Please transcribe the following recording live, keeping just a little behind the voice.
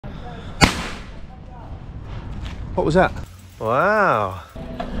What was that? Wow.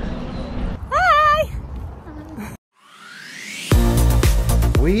 Hi!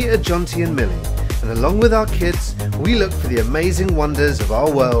 We are Jonty and Millie, and along with our kids, we look for the amazing wonders of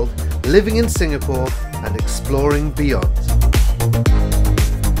our world, living in Singapore and exploring beyond.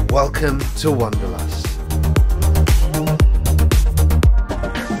 Welcome to Wonderlust.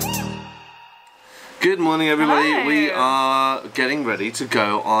 Good morning, everybody. Hello. We are getting ready to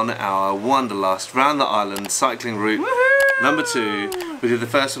go on our Wonderlust round the island cycling route. Number 2. We did the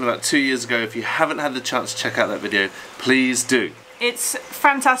first one about 2 years ago. If you haven't had the chance to check out that video, please do. It's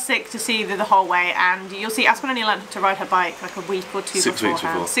fantastic to see the whole way, and you'll see Aspen only learned to ride her bike like a week or two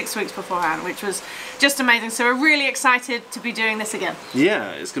beforehand. 6 weeks beforehand, which was just amazing. So we're really excited to be doing this again.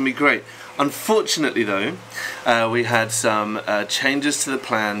 Yeah, it's going to be great. Unfortunately though, we had some changes to the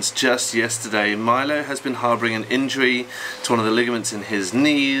plans just yesterday. Milo has been harbouring an injury to one of the ligaments in his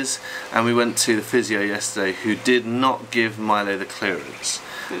knees, and we went to the physio yesterday who did not give Milo the clearance.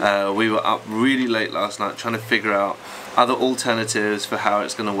 We were up really late last night trying to figure out other alternatives for how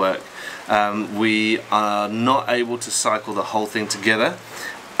it's going to work. We are not able to cycle the whole thing together.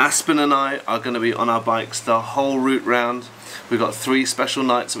 Aspen and I are going to be on our bikes the whole route round. We've got 3 special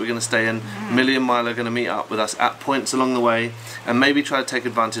nights that we're going to stay in. Millie and Milo are going to meet up with us at points along the way and maybe try to take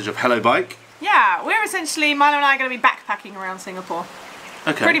advantage of Hello Bike. Yeah, we're essentially, Milo and I are going to be backpacking around Singapore.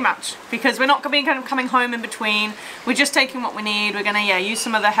 Okay. Pretty much, because we're not going to be kind of coming home in between. We're just taking what we need. We're going to use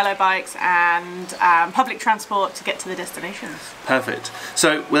some of the Hello Bikes and public transport to get to the destinations. Perfect.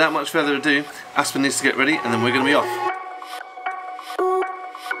 So without much further ado, Aspen needs to get ready and then we're going to be off.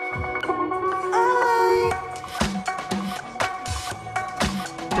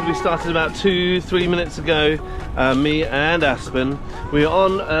 We started about 2-3 minutes ago, me and Aspen. We're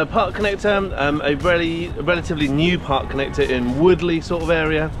on Park Connector, a relatively new Park Connector in Woodley sort of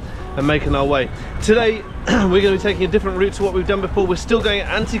area, and making our way. Today we're going to be taking a different route to what we've done before. We're still going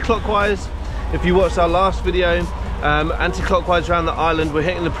anti-clockwise. If you watched our last video, anti-clockwise around the island, we're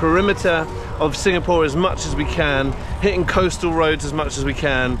hitting the perimeter of Singapore as much as we can, hitting coastal roads as much as we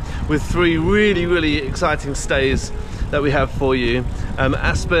can, with 3 really exciting stays that we have for you.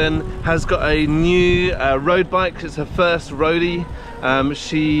 Aspen has got a new road bike. It's her first roadie.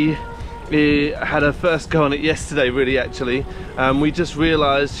 She had her first go on it yesterday, really, actually. We just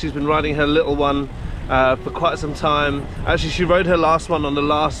realized she's been riding her little one for quite some time. Actually, she rode her last one on the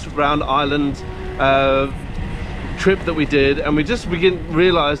last round island trip that we did, and we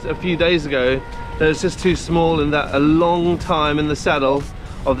realized a few days ago that it's just too small and that a long time in the saddle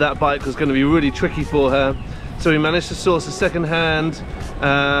of that bike was going to be really tricky for her. So we managed to source a second-hand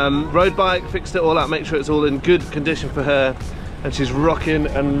road bike, fixed it all up, make sure it's all in good condition for her, and she's rocking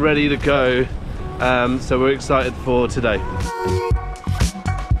and ready to go. So we're excited for today.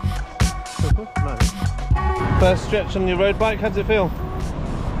 First stretch on your road bike, how does it feel?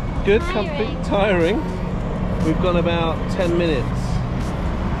 Good, comfy, tiring. We've gone about 10 minutes.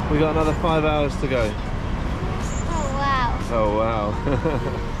 We've got another 5 hours to go. Oh wow. Oh wow.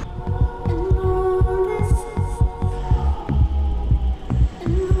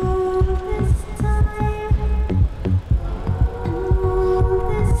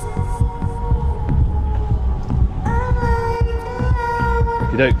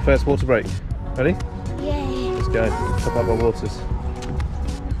 First water break. Ready? Yeah. Let's go. Top up our waters.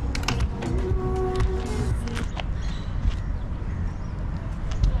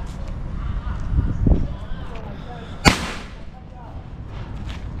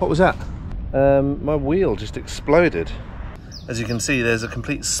 What was that? My wheel just exploded. As you can see, there's a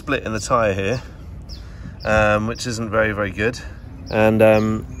complete split in the tyre here, which isn't very good. And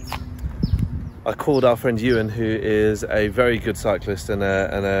I called our friend Ewan, who is a very good cyclist and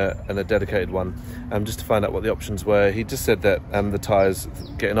a dedicated one, just to find out what the options were. He just said that the tyres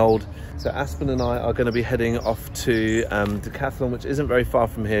getting old. So Aspen and I are going to be heading off to Decathlon, which isn't very far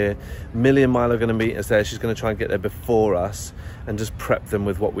from here. Millie and Milo are going to meet us there. She's going to try and get there before us and just prep them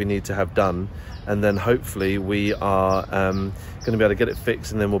with what we need to have done. And then hopefully we are going to be able to get it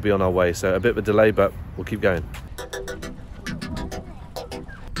fixed, and then we'll be on our way. So a bit of a delay, but we'll keep going.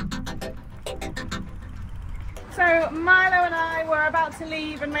 So Milo and I were about to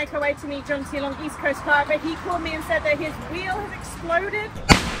leave and make our way to meet Jonty along East Coast Park, but he called me and said that his wheel has exploded.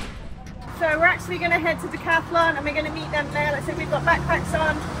 So we're actually going to head to Decathlon and we're going to meet them there. Like I said, we've got backpacks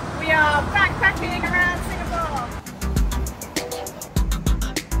on. We are backpacking around Singapore.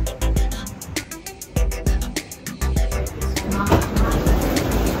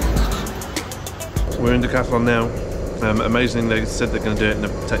 We're in Decathlon now. Amazingly, they said they're going to do it in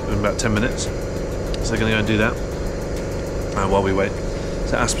about 10 minutes. So they're going to go and do that while we wait.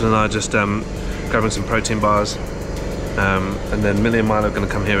 So Aspen and I are just grabbing some protein bars and then Millie and Milo are going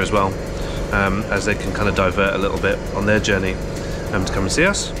to come here as well, as they can kind of divert a little bit on their journey to come and see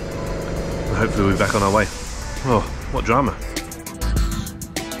us, and hopefully we'll be back on our way. Oh, what drama.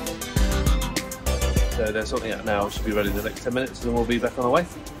 So they're sorting out now, should be ready in the next 10 minutes and then we'll be back on our way.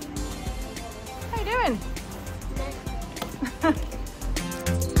 How you doing?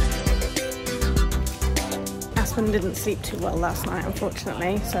 Aspen didn't sleep too well last night,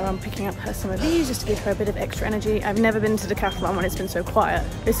 unfortunately, so I'm picking up her some of these just to give her a bit of extra energy. I've never been to Decathlon when it's been so quiet.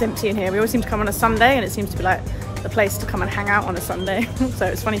 It's empty in here. We always seem to come on a Sunday and it seems to be like the place to come and hang out on a Sunday. So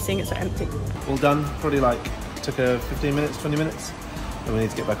it's funny seeing it so empty. All done, probably like took 15 minutes, 20 minutes. And we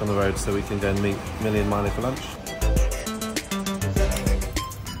need to get back on the road so we can go and meet Millie and Milo for lunch.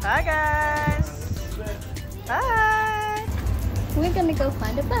 Bye guys! Bye! We're gonna go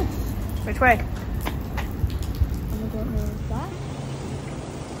find a bus. Which way? I don't know that.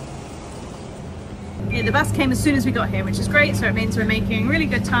 Yeah, the bus came as soon as we got here, which is great, so it means we're making really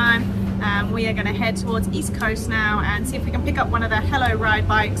good time. We are going to head towards East Coast now and see if we can pick up one of the Hello Ride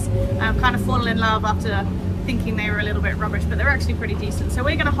bikes. Kind of fallen in love after thinking they were a little bit rubbish, but they're actually pretty decent. So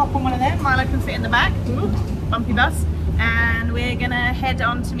we're going to hop on one of them. Milo can fit in the back. Ooh, bumpy bus. And we're going to head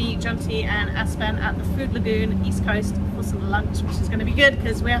on to meet Jonty and Aspen at the Food Lagoon, East Coast, for some lunch, which is going to be good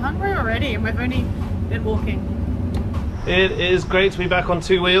because we're hungry already and we've only been walking. It is great to be back on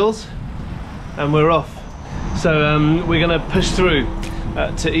two wheels and we're off. So we're going to push through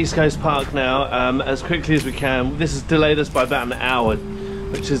to East Coast Park now as quickly as we can. This has delayed us by about an hour,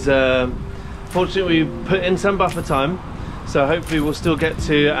 which is fortunately we put in some buffer time, so hopefully we'll still get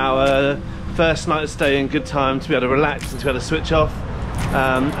to our first night's stay in good time to be able to relax and to be able to switch off.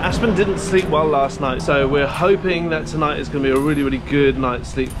 Aspen didn't sleep well last night, so we're hoping that tonight is going to be a really, really good night's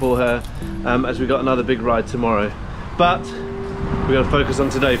sleep for her, as we got another big ride tomorrow. But we've got to focus on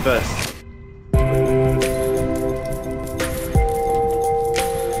today first.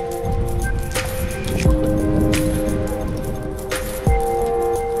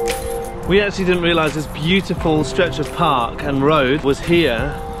 We actually didn't realise this beautiful stretch of park and road was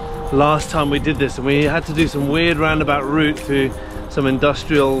here last time we did this, and we had to do some weird roundabout route through some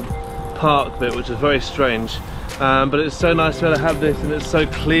industrial park bit, which was very strange. But it's so nice to be able to have this, and it's so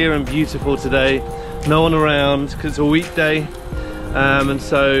clear and beautiful today. No one around because it's a weekday, and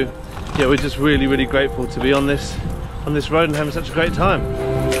so yeah, we're just really, really grateful to be on this road and having such a great time.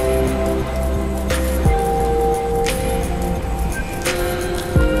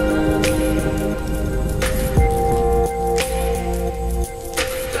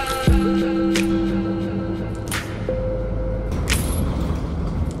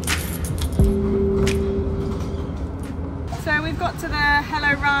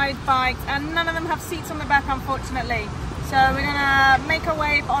 Bikes, and none of them have seats on the back, unfortunately, so we're gonna make our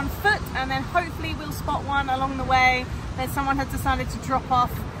way on foot and then hopefully we'll spot one along the way. Then someone has decided to drop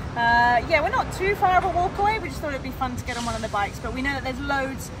off. Yeah, we're not too far of a walk away. We just thought it'd be fun to get on one of the bikes, but we know that there's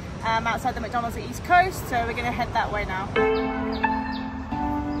loads outside the McDonald's at East Coast, so we're gonna head that way now.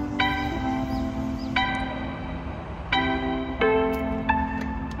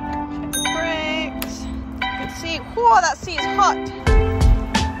 Great, good seat. Whoa, that seat is hot.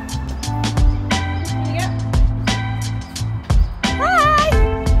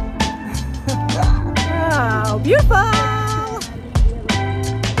 Beautiful!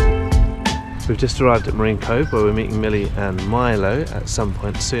 We've just arrived at Marine Cove where we're meeting Millie and Milo at some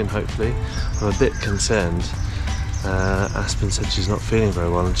point soon, hopefully. I'm a bit concerned. Aspen said she's not feeling very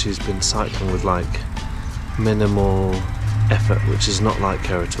well and she's been cycling with like minimal effort, which is not like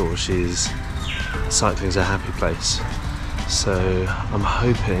her at all. Cycling's a happy place. So I'm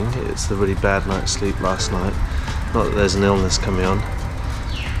hoping it's the really bad night's sleep last night. Not that there's an illness coming on.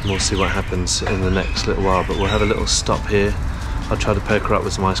 We'll see what happens in the next little while, but we'll have a little stop here. I'll try to poke her up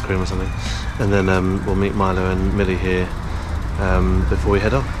with some ice cream or something, and then we'll meet Milo and Millie here before we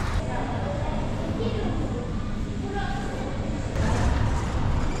head on.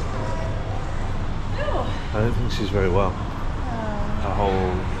 I don't think she's very well. Her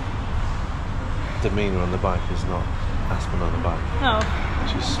whole demeanour on the bike is not Aspen on the bike. No.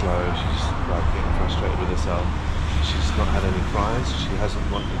 She's slow, she's like getting frustrated with herself. She's not had any fries, she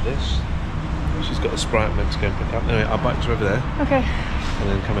hasn't wanted this. She's got a Sprite meant to go and pick up. Anyway, our bikes are over there. Okay. And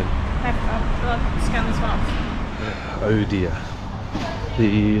then come in. I'll scan this one off. Oh dear.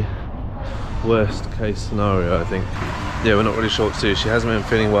 The worst case scenario, I think. Yeah, we're not really sure what to do. She hasn't been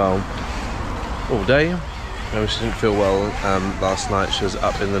feeling well all day. She didn't feel well last night. She was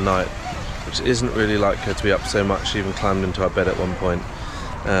up in the night, which isn't really like her to be up so much. She even climbed into our bed at one point.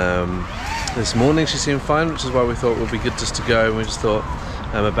 This morning she seemed fine, which is why we thought it would be good just to go, and we just thought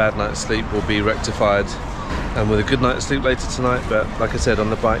a bad night's sleep will be rectified and with a good night's sleep later tonight. But like I said, on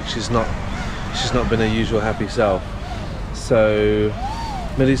the bike she's not been her usual happy self. So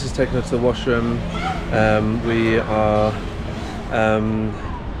Millie's has taken her to the washroom. We are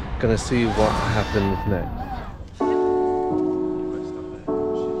gonna see what happens next.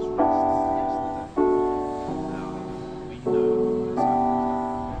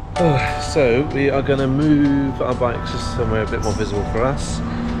 So we are going to move our bikes just somewhere a bit more visible for us.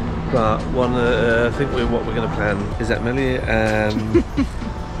 But I think what we're going to plan is that Millie and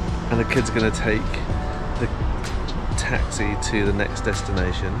the kids are going to take the taxi to the next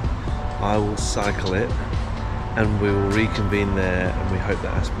destination. I will cycle it, and we will reconvene there, and we hope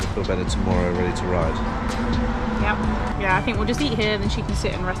that Aspen will feel better tomorrow, ready to ride. Yep. Yeah, I think we'll just eat here, then she can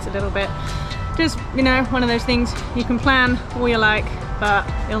sit and rest a little bit. Just, you know, one of those things you can plan all you like, but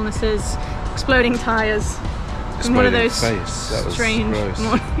illnesses, exploding tyres, and one of those strange morning.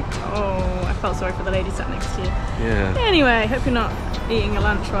 Oh, I felt sorry for the lady sat next to you. Yeah. Anyway, hope you're not eating your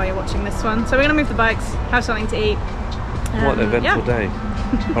lunch while you're watching this one. So we're gonna move the bikes, have something to eat. What an eventful day.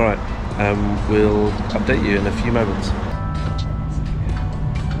 All right, we'll update you in a few moments.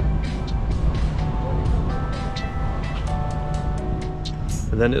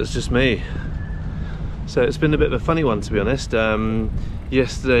 And then it was just me. So it's been a bit of a funny one, to be honest.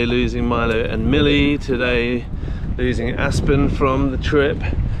 Yesterday losing Milo and Millie, today losing Aspen from the trip.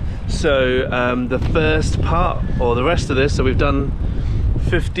 So the first part, or the rest of this, so we've done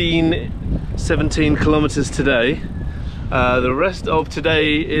 17 kilometers today. The rest of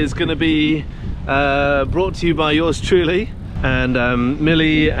today is going to be brought to you by yours truly. And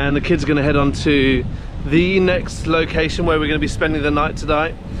Millie and the kids are going to head on to the next location where we're going to be spending the night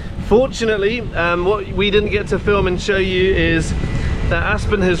tonight. Fortunately, what we didn't get to film and show you is that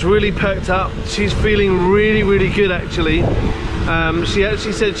Aspen has really perked up. She's feeling really good actually. She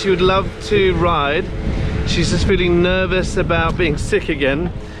actually said she would love to ride. She's just feeling nervous about being sick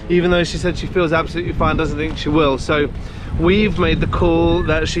again, even though she said she feels absolutely fine, doesn't think she will. So we've made the call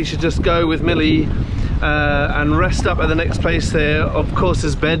that she should just go with Millie and rest up at the next place there. Of course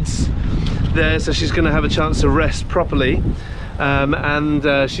there's beds there, so she's going to have a chance to rest properly.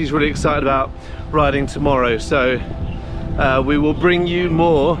 And she's really excited about riding tomorrow. So we will bring you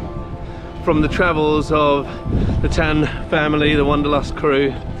more from the travels of the Tan family, the Wonderlust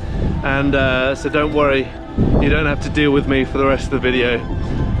crew. And so don't worry, you don't have to deal with me for the rest of the video.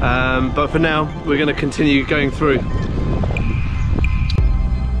 But for now, we're going to continue going through.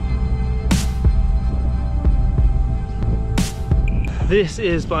 This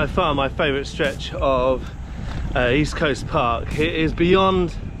is by far my favourite stretch of East Coast Park. It is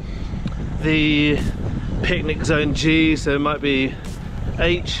beyond the picnic zone G, so it might be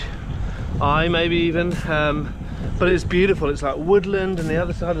H, I maybe even, but it's beautiful. It's like woodland, and the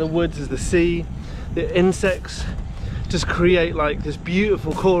other side of the woods is the sea. The insects just create like this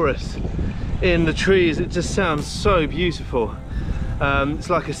beautiful chorus in the trees. It just sounds so beautiful. It's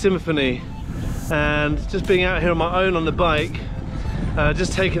like a symphony, and just being out here on my own on the bike,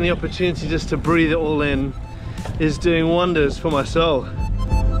 just taking the opportunity just to breathe it all in, is doing wonders for my soul.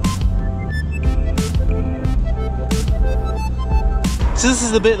 So this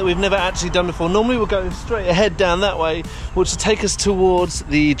is the bit that we've never actually done before. Normally we'll go straight ahead down that way, which will take us towards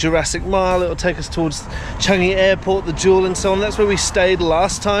the Jurassic Mile. It'll take us towards Changi Airport, the Jewel and so on. That's where we stayed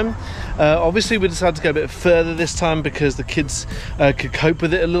last time. Obviously we decided to go a bit further this time because the kids could cope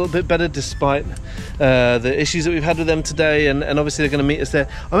with it a little bit better despite the issues that we've had with them today, and obviously they're going to meet us there.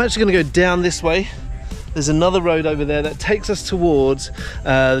 I'm actually going to go down this way. There's another road over there that takes us towards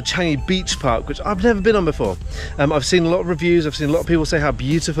the Changi Beach Park, which I've never been on before. I've seen a lot of reviews, I've seen a lot of people say how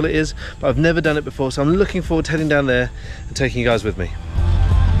beautiful it is, but I've never done it before, so I'm looking forward to heading down there and taking you guys with me.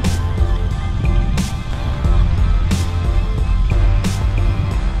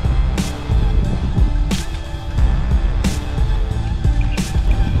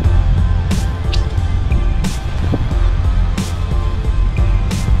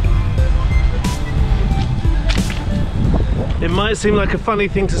 It might seem like a funny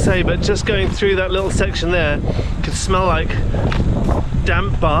thing to say, but just going through that little section there could smell like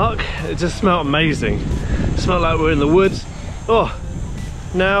damp bark. It just smelled amazing. It smelled like we're in the woods. Oh,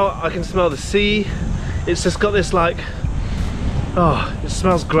 now I can smell the sea. It's just got this like, oh, it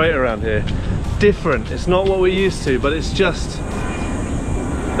smells great around here. Different, it's not what we're used to, but it's just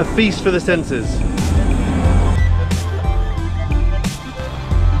a feast for the senses.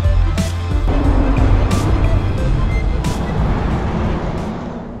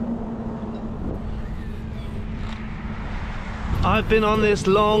 I've been on this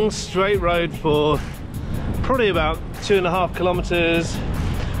long straight road for probably about 2.5 kilometers,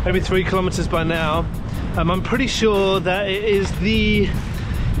 maybe 3 kilometers by now, I'm pretty sure that it is the,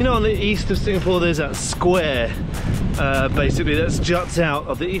 you know, on the east of Singapore there's that square basically that juts out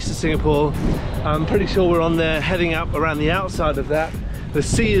of the east of Singapore. I'm pretty sure we're on there heading up around the outside of that. The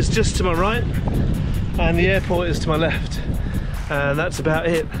sea is just to my right and the airport is to my left, and that's about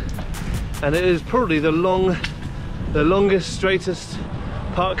it. And it is probably the longest, straightest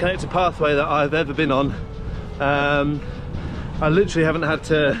park connector pathway that I've ever been on. I literally haven't had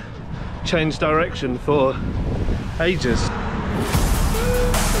to change direction for ages.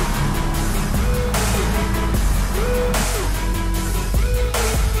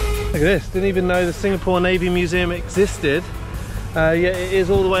 Look at this, didn't even know the Singapore Navy Museum existed. Yet it is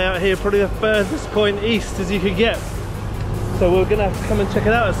all the way out here, probably the furthest point east as you could get. So we're gonna have to come and check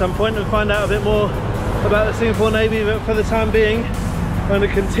it out at some point and find out a bit more about the Singapore Navy, but for the time being, I'm gonna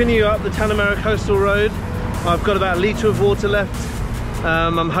continue up the Tanah Coastal Road. I've got about a litre of water left.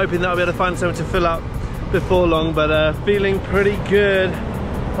 I'm hoping that I'll be able to find something to fill up before long, but feeling pretty good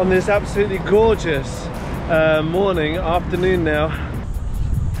on this absolutely gorgeous afternoon now.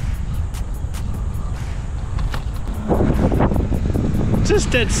 Just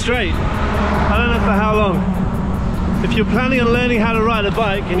dead straight. I don't know for how long. If you're planning on learning how to ride a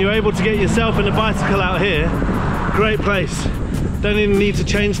bike and you're able to get yourself and a bicycle out here, great place. Don't even need to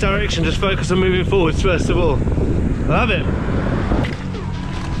change direction, just focus on moving forwards first of all. Love it.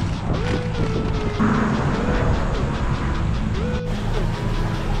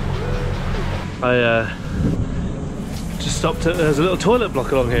 I just stopped at, there's a little toilet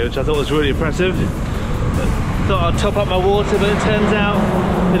block along here which I thought was really impressive. Thought I'd top up my water, but it turns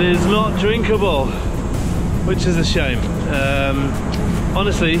out it is not drinkable, which is a shame.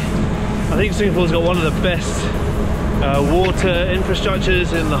 Honestly, I think Singapore's got one of the best water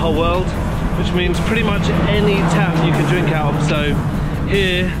infrastructures in the whole world, which means pretty much any tap you can drink out of. So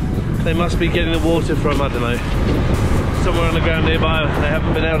here they must be getting the water from, I don't know, somewhere on the ground nearby. They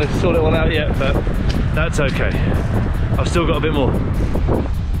haven't been able to sort it all out yet, but that's okay. I've still got a bit more.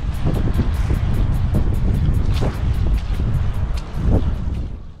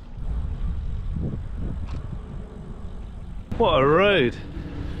 What a road.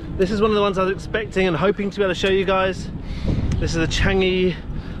 This is one of the ones I was expecting and hoping to be able to show you guys. This is a Changi,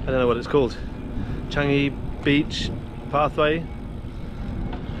 I don't know what it's called, Changi Beach pathway,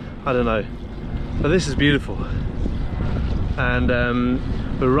 I don't know, but this is beautiful. And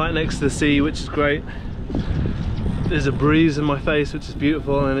we're right next to the sea, which is great. There's a breeze in my face, which is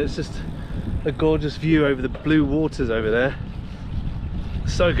beautiful, and it's just a gorgeous view over the blue waters over there.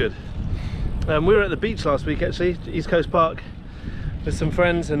 So good. We were at the beach last week actually, East Coast Park, with some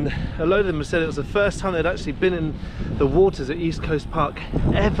friends, and a load of them said it was the first time they'd actually been in the waters at East Coast Park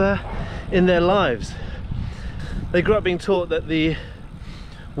ever in their lives. They grew up being taught that the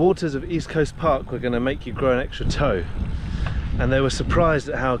waters of East Coast Park were going to make you grow an extra toe, and they were surprised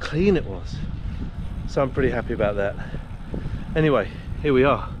at how clean it was. So I'm pretty happy about that. Anyway, here we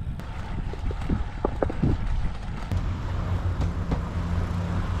are.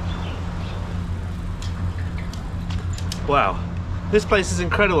 Wow, this place is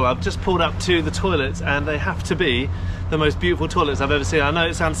incredible. I've just pulled up to the toilets and they have to be the most beautiful toilets I've ever seen. I know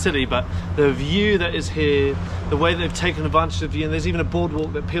it sounds silly, but the view that is here, the way they've taken advantage of the view, and there's even a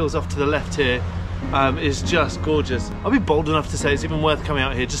boardwalk that peels off to the left here, is just gorgeous. I'll be bold enough to say it's even worth coming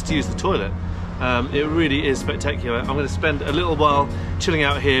out here just to use the toilet. It really is spectacular. I'm going to spend a little while chilling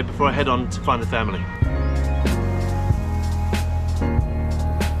out here before I head on to find the family.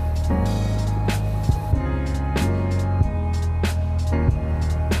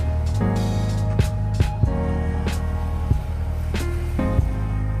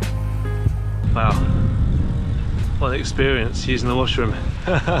 Wow, what an experience using the washroom.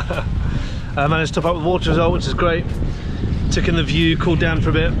 I managed to top up with water as well, which is great. Took in the view, cooled down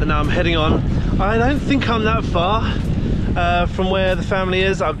for a bit, and now I'm heading on. I don't think I'm that far from where the family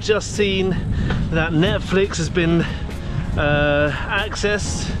is. I've just seen that Netflix has been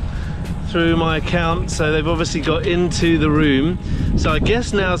accessed through my account, so they've obviously got into the room. So I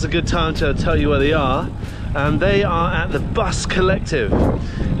guess now's a good time to tell you where they are. They are at the Bus Collective.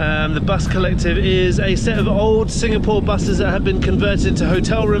 The Bus Collective is a set of old Singapore buses that have been converted into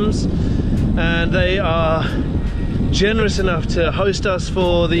hotel rooms, and they are generous enough to host us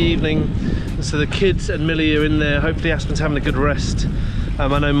for the evening. So the kids and Millie are in there. Hopefully Aspen's having a good rest. I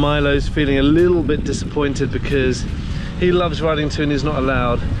know Milo's feeling a little bit disappointed because he loves riding to and he's not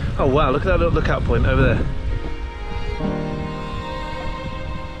allowed. Oh wow, look at that little lookout point over there.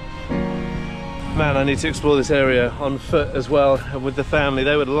 Man, I need to explore this area on foot as well, and with the family.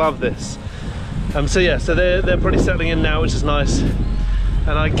 They would love this. So yeah, so they're probably settling in now, which is nice.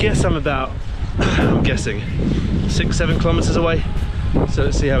 And I guess I'm about I'm guessing 6-7 kilometers away. So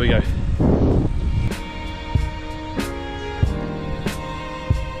let's see how we go.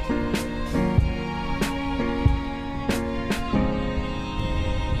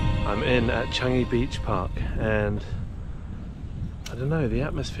 I'm in at Changi Beach Park, and I don't know, the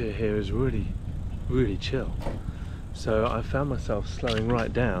atmosphere here is really chill. So I found myself slowing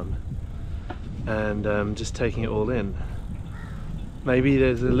right down and just taking it all in. Maybe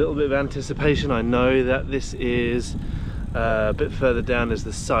there's a little bit of anticipation. I know that this is a bit further down is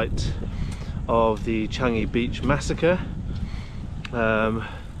the site of the Changi Beach massacre,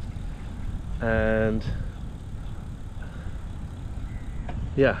 and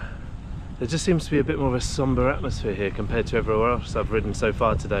yeah, there just seems to be a bit more of a somber atmosphere here compared to everywhere else I've ridden so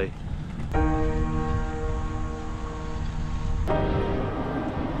far today.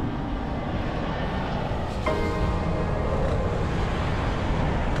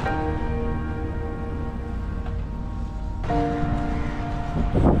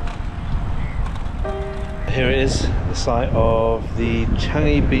 Here it is, the site of the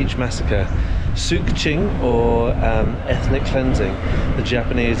Changi Beach massacre. Suk Ching, or ethnic cleansing. The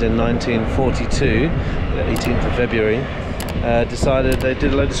Japanese in 1942, the 18th of February, decided, they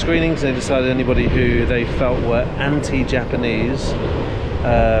did a load of screenings, and they decided anybody who they felt were anti-Japanese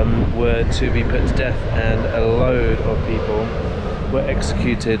were to be put to death, and a load of people were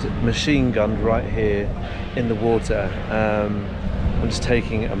executed, machine gunned right here in the water. I'm just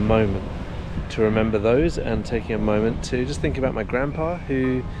taking a moment to remember those, and taking a moment to just think about my grandpa,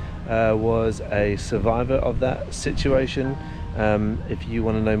 who was a survivor of that situation. If you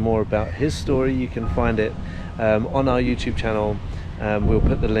want to know more about his story, you can find it on our YouTube channel. We'll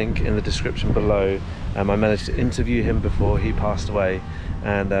put the link in the description below. I managed to interview him before he passed away,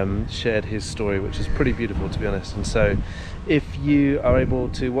 and shared his story, which is pretty beautiful, to be honest. And so if you are able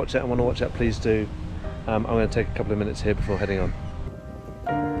to watch that and want to watch that, please do. I'm going to take a couple of minutes here before heading on.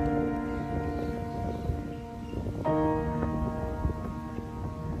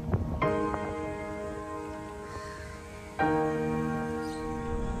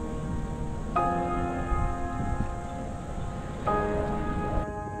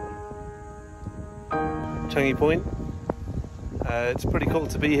 Changi Point. It's pretty cool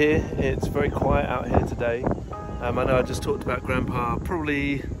to be here. It's very quiet out here today. I know I just talked about Grandpa,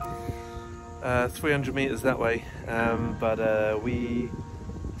 probably 300 meters that way, but we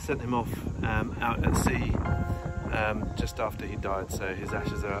sent him off out at sea just after he died, so his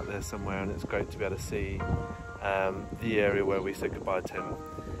ashes are out there somewhere, and it's great to be able to see the area where we said goodbye to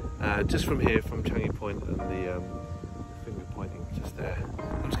him. Just from here, from Changi Point, and the finger pointing just there.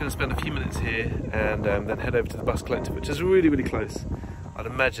 I'm just going to spend a few minutes here and then head over to the bus collector, which is really close. I'd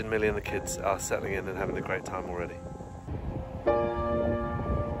imagine Millie and the kids are settling in and having a great time already.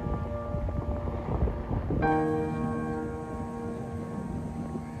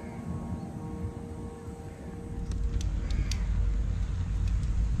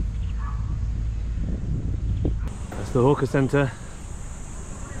 That's the hawker centre.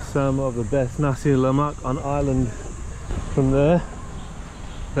 Some of the best nasi lemak on island from there.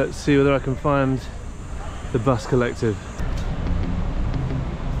 Let's see whether I can find the bus collective.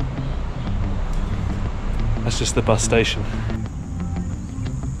 That's just the bus station.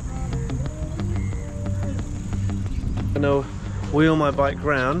 I'm gonna wheel my bike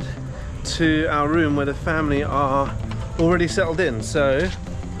round to our room where the family are already settled in, so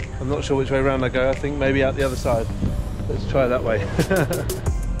I'm not sure which way around I go. I think maybe out the other side. Let's try that way.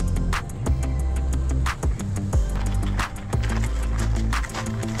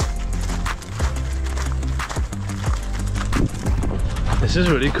 This is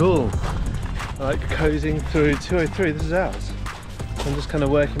really cool. I like coasting through 203, this is ours. I'm just kind of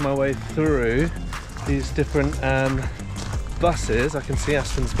working my way through these different buses. I can see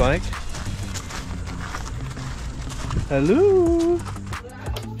Aspen's bike. Hello!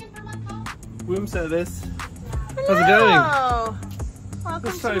 Room service. Hello. How's it going?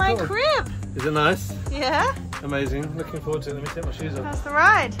 Welcome so to my cool. crib. Is it nice? Yeah. Amazing, looking forward to it. Let me take my shoes off. How's the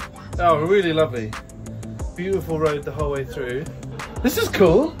ride? Oh, really lovely. Beautiful road the whole way through. This is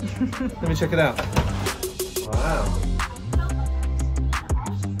cool. Let me check it out. Wow.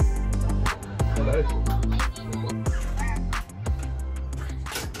 Hello.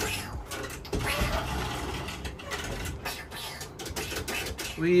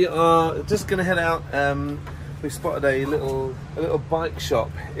 We are just going to head out. We spotted a little bike shop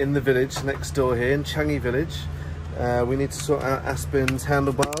in the village next door here in Changi Village. We need to sort out Aspen's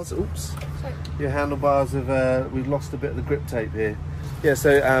handlebars. Oops. Your handlebars have, we've lost a bit of the grip tape here. Yeah,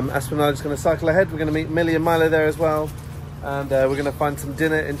 so Aspen and I are just going to cycle ahead. We're going to meet Millie and Milo there as well. and we're going to find some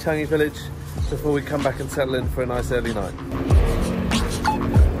dinner in Changi Village before we come back and settle in for a nice early night.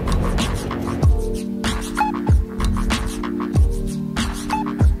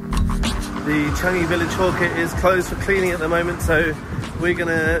 The Changi Village Hawker is closed for cleaning at the moment, so we're going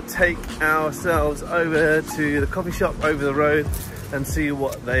to take ourselves over to the coffee shop over the road and see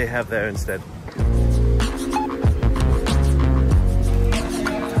what they have there instead.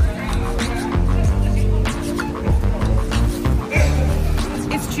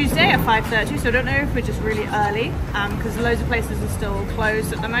 Tuesday at 5:30, so I don't know if we're just really early because loads of places are still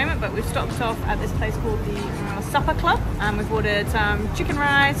closed at the moment, but we've stopped off at this place called the Supper Club, and we've ordered chicken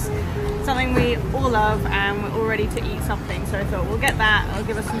rice, something we all love, and we're all ready to eat something, so I thought we'll get that. It'll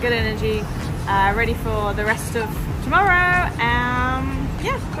give us some good energy, ready for the rest of tomorrow.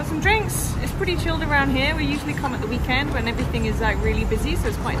 Yeah, got some drinks. It's pretty chilled around here. We usually come at the weekend when everything is like really busy, so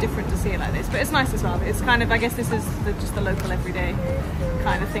it's quite different to see it like this, but it's nice as well. It's kind of, I guess this is just the local everyday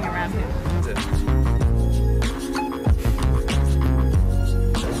kind of thing around here.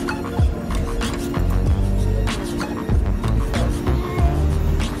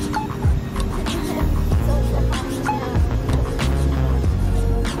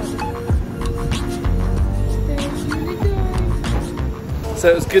 So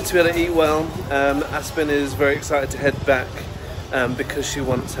it was good to be able to eat well. Aspen is very excited to head back because she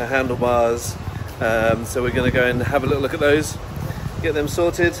wants her handlebars. So we're going to go and have a little look at those, get them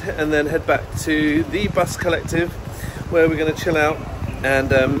sorted, and then head back to the bus collective where we're going to chill out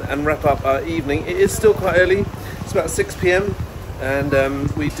and wrap up our evening. It is still quite early. It's about 6 p.m. and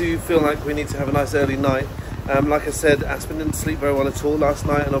we do feel like we need to have a nice early night. Like I said, Aspen didn't sleep very well at all last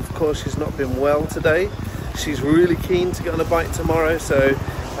night, and of course she's not been well today. She's really keen to get on a bike tomorrow, so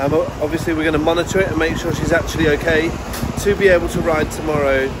obviously we're going to monitor it and make sure she's actually okay to be able to ride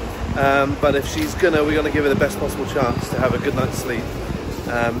tomorrow. But if she's we're going to give her the best possible chance to have a good night's sleep.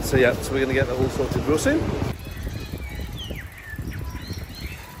 So yeah, so we're going to get that all sorted real soon.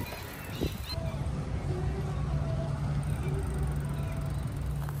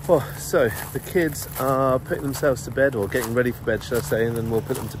 Oh, so the kids are putting themselves to bed, or getting ready for bed, should I say, and then we'll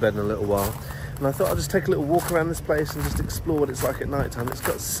put them to bed in a little while. And I thought I'd just take a little walk around this place and just explore what it's like at night time. It's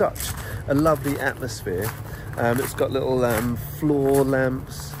got such a lovely atmosphere. It's got little floor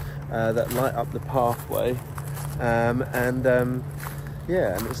lamps that light up the pathway. Yeah,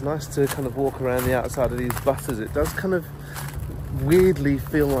 and it's nice to kind of walk around the outside of these buses. It does kind of weirdly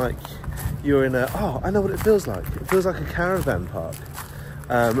feel like you're in I know what it feels like. It feels like a caravan park.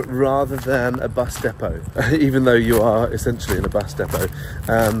 Rather than a bus depot, even though you are essentially in a bus depot.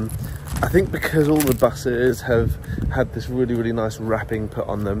 I think because all the buses have had this really, really nice wrapping put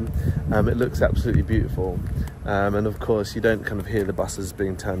on them, it looks absolutely beautiful. And of course you don't kind of hear the buses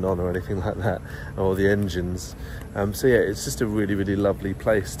being turned on or anything like that, or the engines. So yeah, it's just a really, really lovely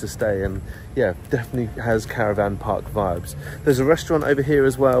place to stay, and yeah, definitely has caravan park vibes. There's a restaurant over here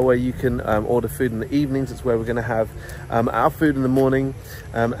as well where you can order food in the evenings. It's where we're going to have our food in the morning,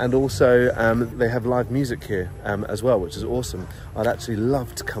 and also they have live music here as well, which is awesome. I'd actually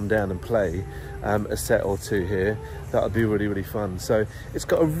love to come down and play a set or two here. That would be really, really fun. So it's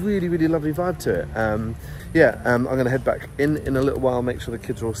got a really, really lovely vibe to it. I'm going to head back in a little while, make sure the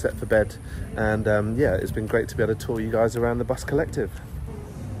kids are all set for bed, and yeah, it's been great to be able to tour you guys around the bus collective.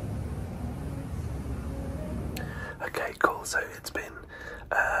 Okay, cool. So it's been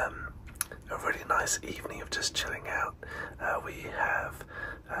a really nice evening of just chilling out. We have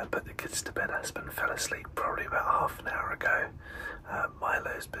put the kids to bed. Aspen fell asleep probably about half an hour ago.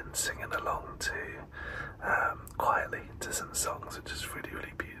 Milo's been singing along to quietly to some songs, which is really,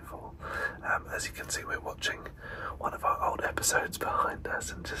 really beautiful. As you can see, we're watching one of our old episodes behind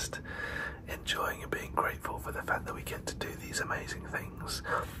us and just enjoying and being grateful for the fact that we get to do these amazing things,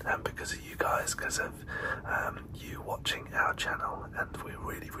 because of you guys, because of you watching our channel, and we're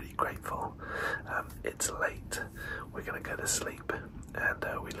really, really grateful. It's late, we're going to go to sleep, and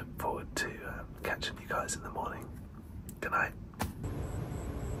we look forward to catching you guys in the morning. Good night.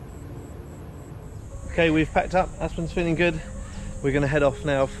 Okay, we've packed up. Aspen's feeling good. We're going to head off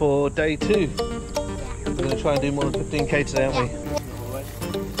now for day 2. We're going to try and do more than 15k today, aren't we?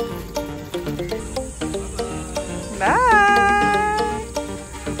 Bye!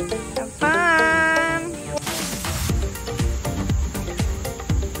 Have fun!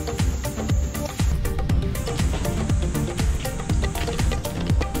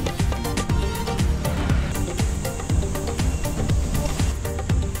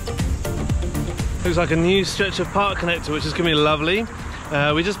 Looks like a new stretch of park connector, which is going to be lovely.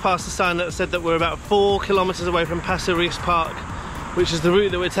 We just passed a sign that said that we're about 4 kilometres away from Pasir Ris Park, which is the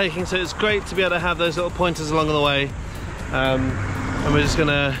route that we're taking, so it's great to be able to have those little pointers along the way. and we're just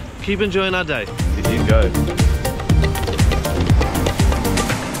gonna keep enjoying our day. Here you go.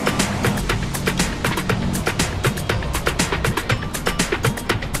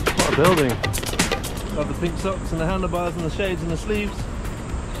 What a building. Got the pink socks and the handlebars and the shades and the sleeves.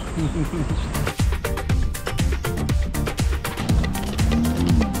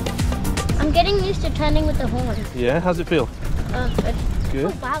 I'm getting used to turning with the horn. Yeah, how's it feel? Good. Good.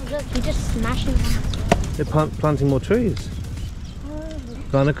 Oh wow, look, you're just smashing them. They're planting more trees.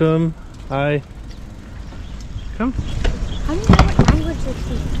 Vanakum, hi. Come. I don't know what language they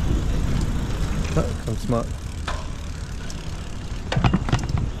speak. Oh, I'm smart.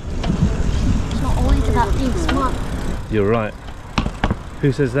 It's not always about being smart. You're right.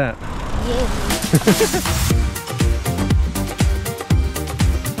 Who says that? Yes.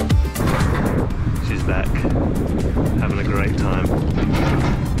 She's back, having a great time.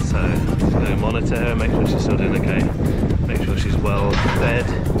 So, I'm going to monitor her, make sure she's still doing okay, make sure she's well fed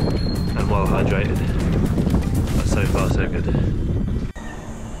and well hydrated. But so far so good.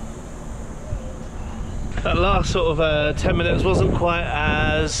 That last sort of 10 minutes wasn't quite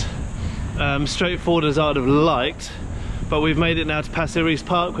as straightforward as I'd have liked, but we've made it now to Pasir Ris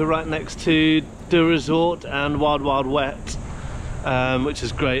Park. We're right next to the resort and Wild Wild Wet, which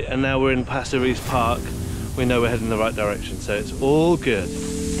is great, and now we're in Pasir Ris Park. We know we're heading in the right direction, so it's all good.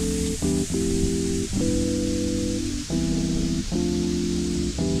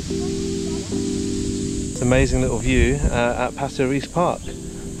 It's an amazing little view at Pasir Ris Park. I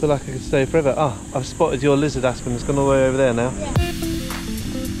feel like I could stay forever. Ah, I've spotted your lizard, Aspen. It's gone all the way over there now. Yeah.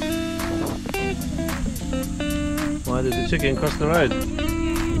 Why did the chicken cross the road?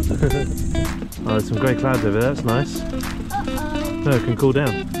 Oh, there's some grey clouds over there, that's nice. Uh-oh. No, it can cool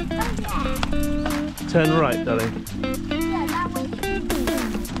down. Oh, Turn right, darling. yeah, that way.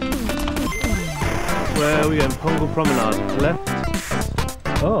 Where are we going? Pongal Promenade. Left.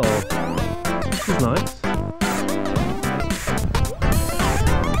 Oh, this is nice.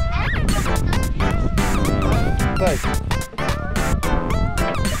 Nice.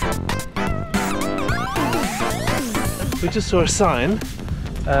 We just saw a sign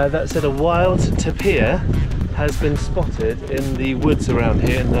that said a wild tapir has been spotted in the woods around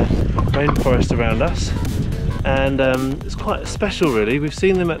here, in the rainforest around us, and it's quite special really. We've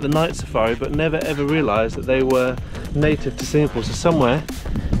seen them at the night safari but never ever realised that they were native to Singapore, so somewhere.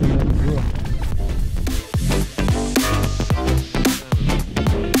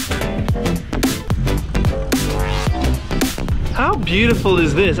 How beautiful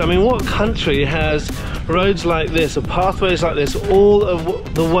is this? I mean, what country has roads like this or pathways like this all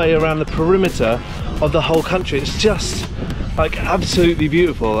of the way around the perimeter of the whole country? It's just like absolutely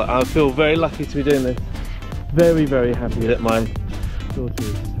beautiful. I feel very lucky to be doing this. Very, very happy that my daughter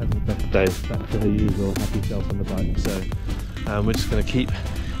is having the best day, back to her usual happy self on the bike. So we're just going to keep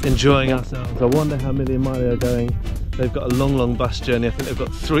enjoying ourselves. I wonder how Millie and Milo are going. They've got a long bus journey. I think they've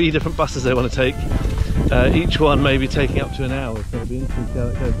got 3 different buses they want to take. Each one may be taking up to an hour, so it'll be interesting to see how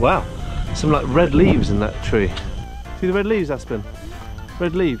it goes. Wow, some like red leaves in that tree. See the red leaves, Aspen?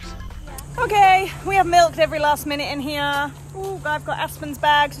 Red leaves. Okay, we have milked every last minute in here. Ooh, I've got Aspen's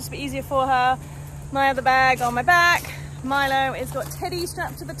bag, so it's a bit easier for her. My other bag on my back. Milo has got Teddy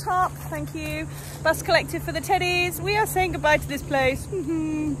strapped to the top, thank you. Bus collected for the Teddies. We are saying goodbye to this place.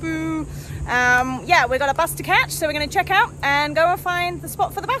 Boo. Yeah, we've got a bus to catch, so we're going to check out and go and find the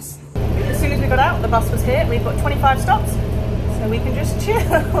spot for the bus. As soon as we got out, the bus was here. We've got 25 stops, so we can just chill.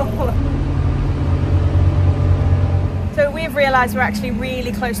 So we've realised we're actually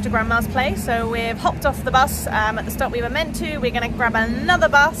really close to Grandma's place, so we've hopped off the bus at the stop we were meant to. We're going to grab another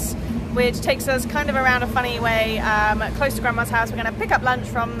bus, which takes us kind of around a funny way close to Grandma's house. We're going to pick up lunch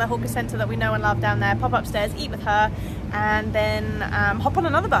from the hawker centre that we know and love down there, pop upstairs, eat with her, and then hop on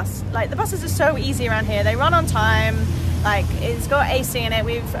another bus. Like, the buses are so easy around here. They run on time. Like, it's got AC in it.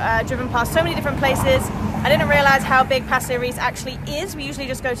 We've driven past so many different places. I didn't realise how big Pasir Ris actually is. We usually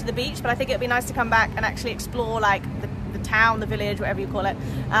just go to the beach, but I think it'd be nice to come back and actually explore like the town, the village, whatever you call it,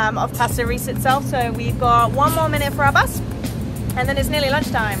 of Pasir Ris itself. So we've got 1 more minute for our bus, and then it's nearly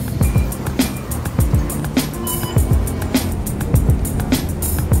lunchtime.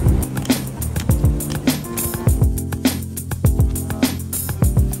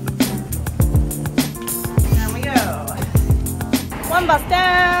 Bus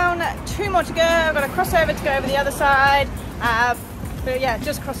down, 2 more to go. I've got to cross over to go over the other side. But yeah,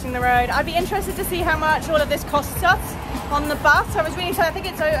 just crossing the road. I'd be interested to see how much all of this costs us on the bus. I was reading, so I think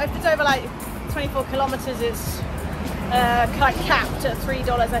if it's over like 24 kilometers, it's like capped at $3,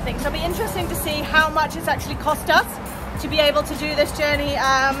 I think. So it'll be interesting to see how much it's actually cost us to be able to do this journey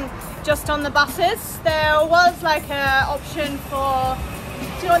just on the buses. There was like an option for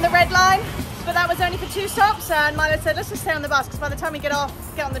to go on the red line, but that was only for 2 stops, and Milo said let's just stay on the bus because by the time we get on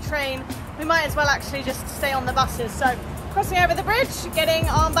the train, we might as well actually just stay on the buses. So crossing over the bridge, getting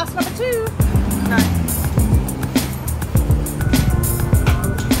on bus number 2. No.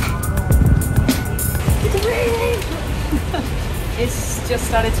 It's raining! It's just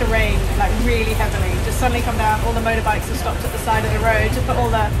started to rain, like really heavily. Just suddenly come down, all the motorbikes have stopped at the side of the road to put all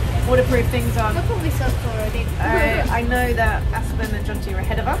the waterproof things on. Look what we stopped already. I know that Aspen and Jonty are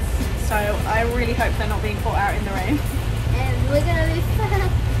ahead of us, so I really hope they're not being caught out in the rain. And we're gonna be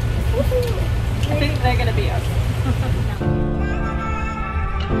I think they're gonna be us.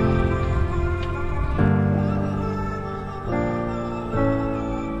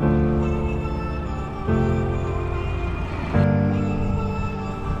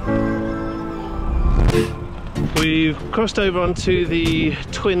 We've crossed over onto the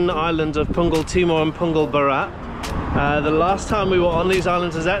twin islands of Punggol Timor and Punggol Barat. The last time we were on these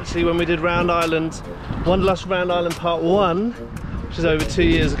islands was actually when we did Round Island, Wonderlust Round Island Part 1, which is over 2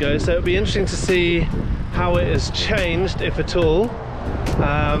 years ago. So it'll be interesting to see how it has changed, if at all,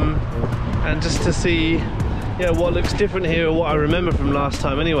 and just to see what looks different here or what I remember from last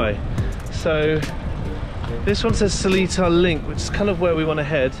time anyway. So this one says Seletar Link, which is kind of where we want to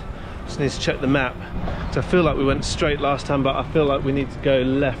head. Just need to check the map. So I feel like we went straight last time, but I feel like we need to go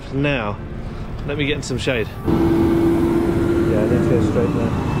left now. Let me get in some shade. Yeah, let's go straight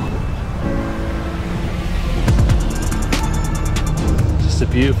there. Just a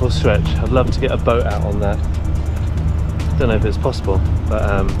beautiful stretch. I'd love to get a boat out on that. Don't know if it's possible,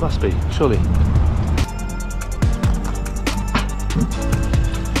 but must be, surely.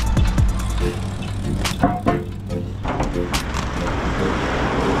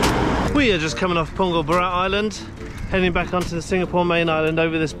 We are just coming off Punggol Barat Island, heading back onto the Singapore main island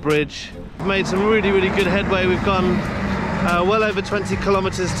over this bridge. We've made some really good headway. We've gone well over 20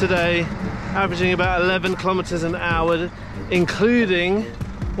 kilometers today, averaging about 11 kilometers an hour, including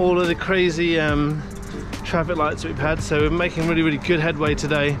all of the crazy traffic lights that we've had. So we're making really good headway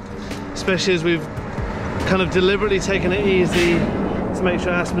today, especially as we've kind of deliberately taken it easy to make sure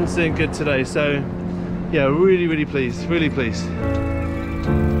Aspen's doing good today. So yeah, really pleased, really pleased.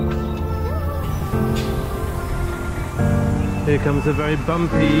 Here comes a very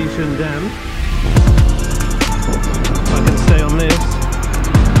bumpy Yishun Dam. I can stay on this.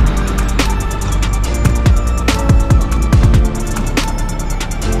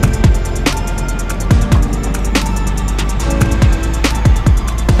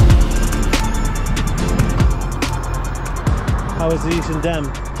 How was the Yishun Dam? A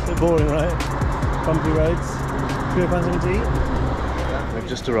bit boring, right? Bumpy roads. Should we go find something to eat? Yeah, we've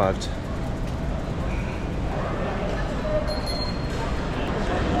just arrived.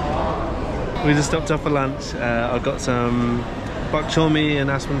 We just stopped off for lunch. I've got some bok choy mee and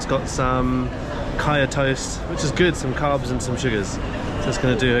Aspen's got some kaya toast, which is good, some carbs and some sugars. So it's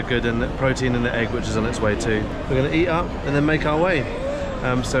going to do her good, and the protein in the egg, which is on its way too. We're going to eat up and then make our way.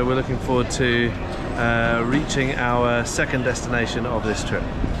 So we're looking forward to reaching our second destination of this trip.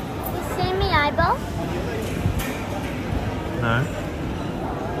 You see me eyeball? No?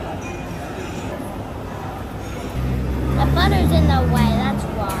 The butter's in the way, that's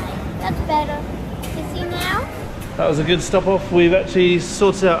why. That's better. You see now? That was a good stop off. We've actually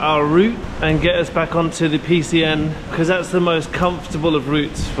sorted out our route and get us back onto the PCN because that's the most comfortable of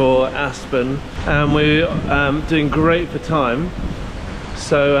routes for Aspen, and we're doing great for time.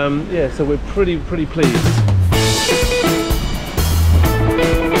 So yeah, so we're pretty pleased.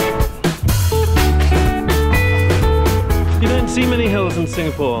 You don't see many hills in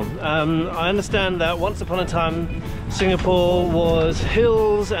Singapore. I understand that once upon a time Singapore was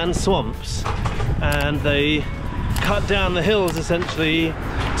hills and swamps, and they cut down the hills essentially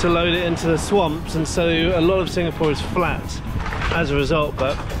to load it into the swamps, and so a lot of Singapore is flat as a result,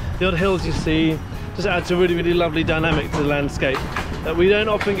 but the odd hills you see just adds a really lovely dynamic to the landscape that we don't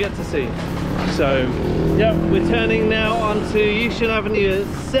often get to see. So yeah, we're turning now onto Yishun Avenue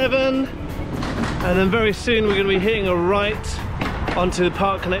 7, and then very soon we're going to be hitting a right onto the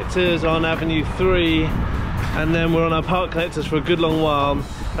park connectors on Avenue 3, and then we're on our park connectors for a good long while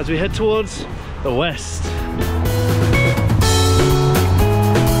as we head towards the west.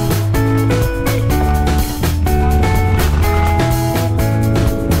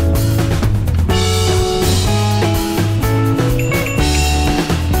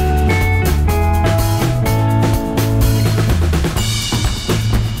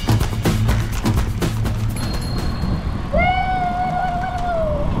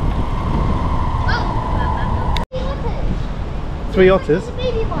 Three otters? The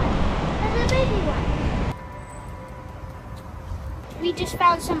baby one.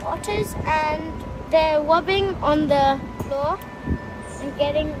 some otters and they're wobbling on the floor and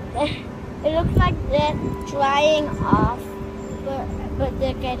getting, it looks like they're drying off, but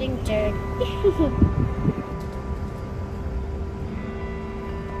they're getting dirty.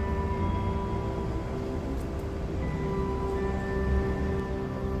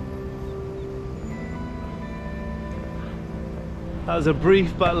 That was a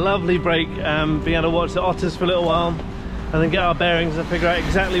brief but lovely break, being able to watch the otters for a little while and then get our bearings and figure out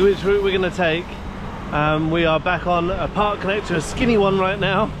exactly which route we're going to take. We are back on a park connector, a skinny one right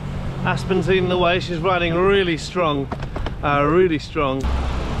now. Aspen's leading the way, she's riding really strong, really strong.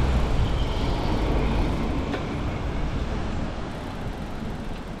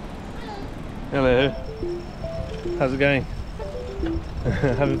 Hello, how's it going?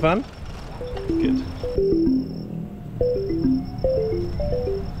 Having fun? Good.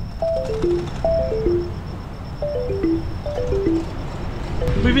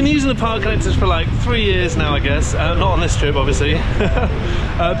 We've been using the park connectors for like 3 years now, I guess. Not on this trip, obviously.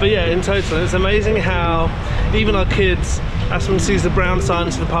 But yeah, in total, it's amazing how even our kids, Aspen sees the brown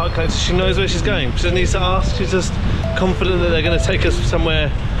signs for the park connectors, she knows where she's going. She doesn't need to ask, she's just confident that they're going to take us somewhere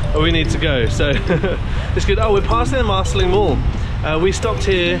where we need to go. So it's good. Oh, we're passing the Marshalling Mall. We stopped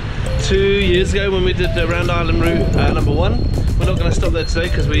here 2 years ago when we did the Round Island route number 1. We're not going to stop there today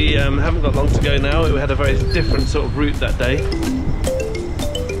because we haven't got long to go now. We had a very different sort of route that day.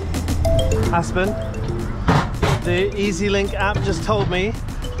 Aspen, the EasyLink app just told me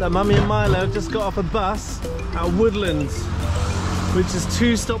that Mummy and Milo just got off a bus at Woodlands, which is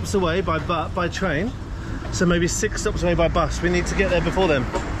 2 stops away by train, so maybe 6 stops away by bus. We need to get there before then.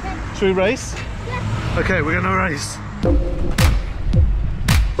 Should we race? Yeah. Okay, we're gonna race.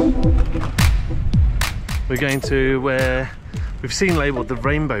 We're going to where we've seen labelled the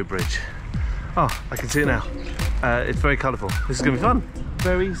Rainbow Bridge. Oh, I can see it now. It's very colourful. This is gonna be fun.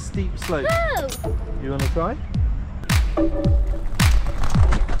 Very steep slope. Whoa. You want to try?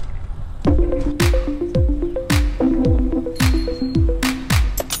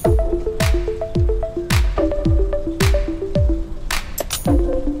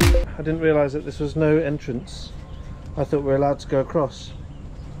 I didn't realise that this was no entrance. I thought we were allowed to go across.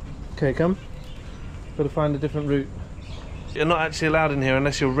 Okay, come. Got to find a different route. You're not actually allowed in here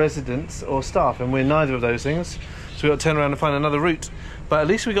unless you're residents or staff, and we're neither of those things. So we've got to turn around and find another route. But at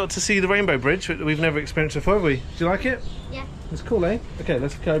least we got to see the Rainbow Bridge, which we've never experienced before, have we? Do you like it? Yeah. It's cool, eh? Okay,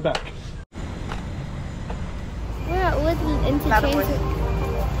 let's go back. We're at Woodland Interchange.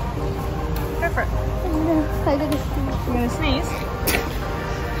 Go for it. No, I'm gonna I'm going to sneeze.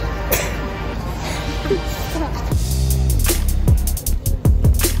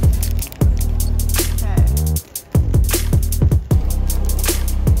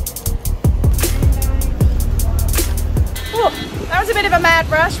 That was a bit of a mad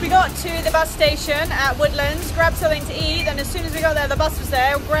rush. We got to the bus station at Woodlands, grabbed something to eat, and as soon as we got there, the bus was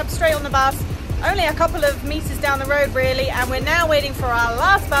there. Grabbed straight on the bus, only a couple of meters down the road really, and we're now waiting for our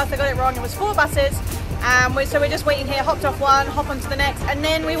last bus. I got it wrong, it was 4 buses, so we're just waiting here, hopped off one, hop onto the next, and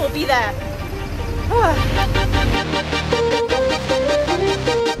then we will be there.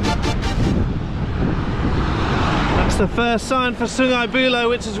 That's the first sign for Sungai Buloh,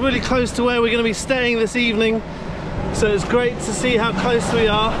 which is really close to where we're going to be staying this evening. So it's great to see how close we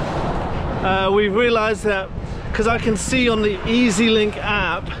are. We've realised that, because I can see on the EasyLink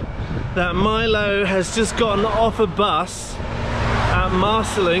app that Milo has just gotten off a bus at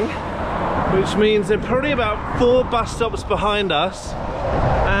Marshalling, which means they're probably about 4 bus stops behind us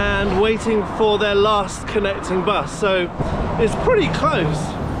and waiting for their last connecting bus. So it's pretty close.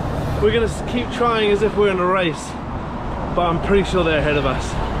 We're going to keep trying as if we're in a race, but I'm pretty sure they're ahead of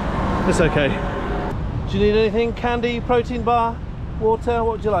us. It's okay. Do you need anything? Candy, protein bar, water?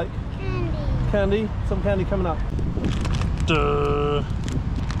 What would you like? Candy. Candy? Some candy coming up. Duh.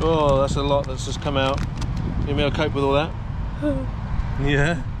 Oh, that's a lot that's just come out. You may cope with all that?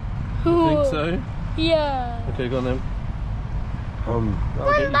 Yeah? I think so? Yeah. Okay, go on then. One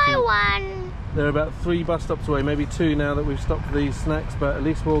by one. They're about 3 bus stops away, maybe 2 now that we've stopped for these snacks, but at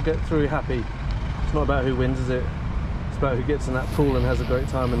least we'll get through happy. It's not about who wins, is it? It's about who gets in that pool and has a great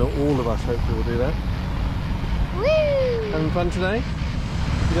time, and all of us hopefully will do that. Woo! Having fun today?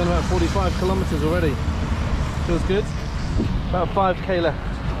 We've done about 45 kilometres already. Feels good? About 5k left.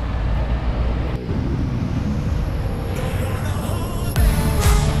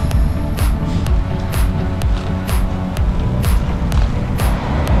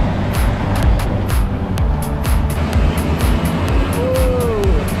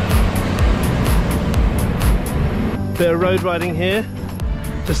 Bit of road riding here.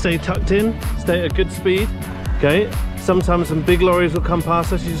 Just stay tucked in, stay at a good speed. Okay, sometimes some big lorries will come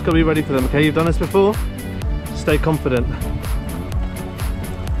past us. You just got to be ready for them, okay? You've done this before? Stay confident.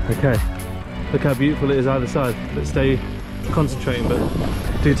 Okay, look how beautiful it is either side. But stay concentrating, but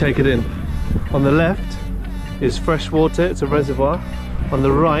do take it in. On the left is fresh water, it's a reservoir. On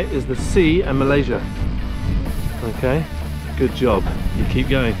the right is the sea and Malaysia. Okay, good job. You keep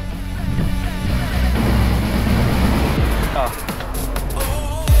going.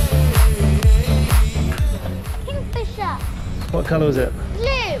 Kingfisher. What colour was it?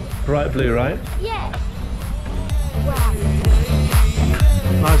 Blue. Bright blue, right? Yeah. Wow.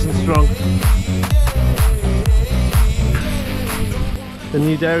 Nice and strong. The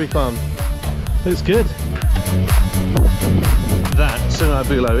new dairy farm. Looks good. That Sungai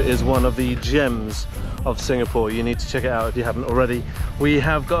Buloh is one of the gems of Singapore. You need to check it out if you haven't already. We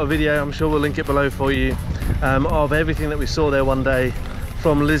have got a video, I'm sure we'll link it below for you, of everything that we saw there one day,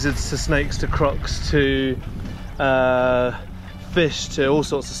 from lizards to snakes to crocs to fish to all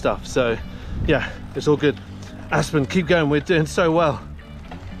sorts of stuff. So yeah, it's all good. Aspen, keep going, we're doing so well.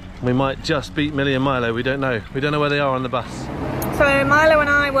 We might just beat Millie and Milo, we don't know. We don't know where they are on the bus. So Milo and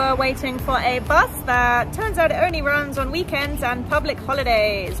I were waiting for a bus that turns out it only runs on weekends and public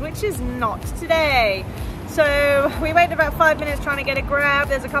holidays, which is not today. So we waited about 5 minutes trying to get a Grab.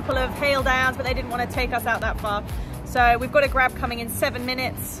 There's a couple of hail downs, but they didn't want to take us out that far. So we've got a Grab coming in 7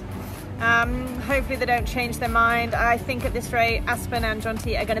 minutes. Hopefully they don't change their mind. I think at this rate, Aspen and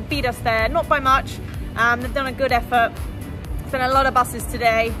Jonty are going to beat us there, not by much. They've done a good effort. There's been a lot of buses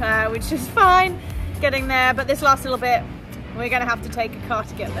today, which is fine getting there, but this last little bit, we're going to have to take a car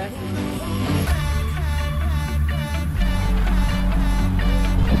to get there.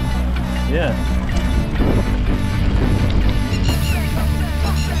 Yeah.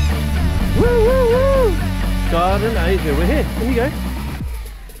 Woo, woo, woo! Garden Asia, we're here. Here you go.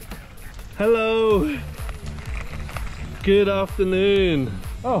 Hello. Good afternoon.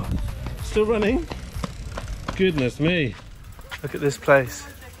 Oh, still running? Goodness me. Look at this place.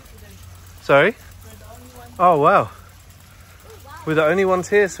 Sorry? Oh, wow. We're the only ones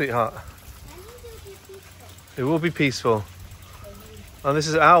here, sweetheart. It will be peaceful. Oh, this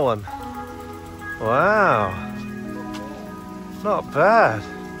is our one. Wow. Not bad.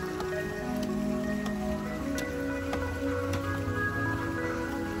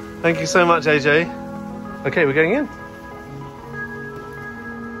 Thank you so much, AJ. Okay, we're going in.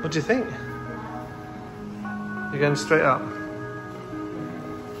 What do you think? You're going straight up.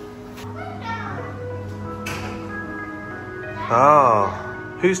 Oh,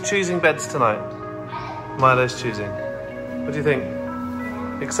 who's choosing beds tonight? Milo's choosing. What do you think?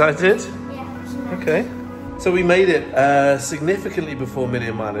 Excited? Yeah. Okay. So we made it significantly before Millie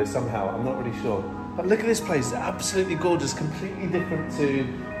and Milo somehow. I'm not really sure. But look at this place. Absolutely gorgeous. Completely different to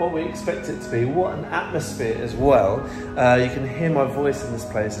what we expect it to be. What an atmosphere as well. You can hear my voice in this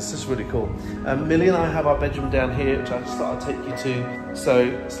place. It's just really cool. Millie and I have our bedroom down here, which I just thought I'd take you to.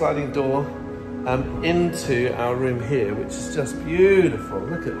 So sliding door into our room here, which is just beautiful.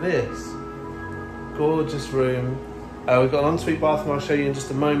 Look at this. Gorgeous room. We've got an ensuite bathroom I'll show you in just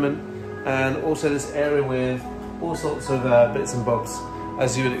a moment. And also this area with all sorts of bits and bobs,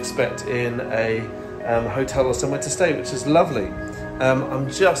 as you would expect in a hotel or somewhere to stay, which is lovely. I'm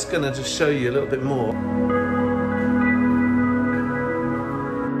just going to show you a little bit more.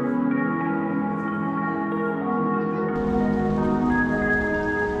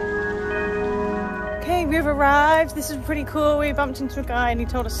 Okay, we've arrived. This is pretty cool. We bumped into a guy and he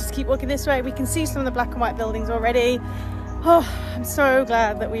told us to keep walking this way. We can see some of the black and white buildings already. Oh, I'm so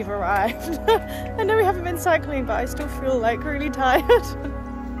glad that we've arrived. I know we haven't been cycling, but I still feel like really tired.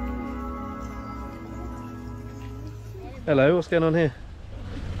 Hello, what's going on here?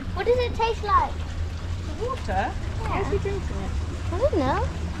 What does it taste like? The water? Yeah. Why is he drinking it? I don't know.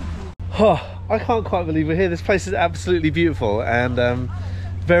 Oh, I can't quite believe we're here. This place is absolutely beautiful and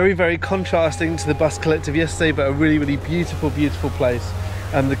very, very contrasting to the bus collective yesterday, but a really, really beautiful, beautiful place.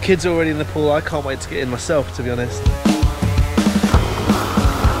 The kids are already in the pool. I can't wait to get in myself, to be honest.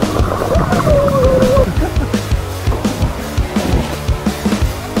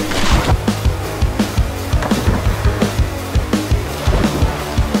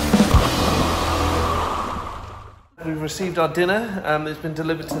 We've received our dinner. It's been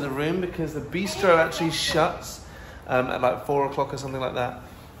delivered to the room because the bistro actually shuts at like 4 o'clock or something like that.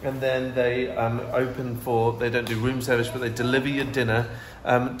 And then they open for, they don't do room service, but they deliver your dinner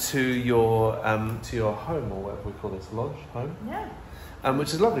to your home, or whatever we call this, lodge, home? Yeah.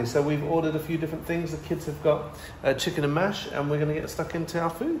 Which is lovely. So we've ordered a few different things. The kids have got chicken and mash, and we're going to get stuck into our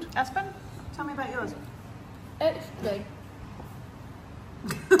food. Aspen, tell me about yours. It's good.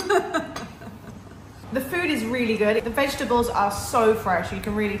 The food is really good. The vegetables are so fresh, you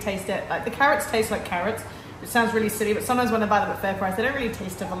can really taste it. Like the carrots taste like carrots, which sounds really silly, but sometimes when I buy them at fair price, they don't really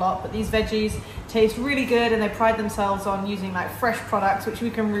taste of a lot, but these veggies taste really good and they pride themselves on using like fresh products, which we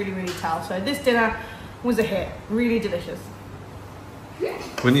can really, really tell. So this dinner was a hit, really delicious.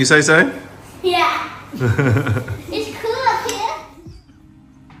 Wouldn't you say so? Yeah. It's cool up here.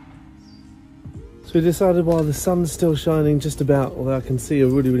 So we decided while the sun's still shining just about, although I can see a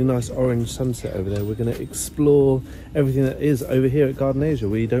really, really nice orange sunset over there, we're going to explore everything that is over here at Garden Asia.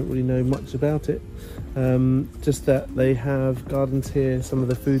 We don't really know much about it, just that they have gardens here. Some of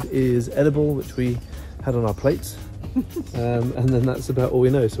the food is edible, which we had on our plates, and then that's about all we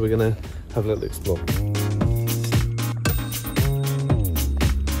know. So we're going to have a little explore.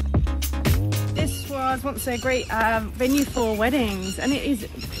 This was once a great venue for weddings, and it is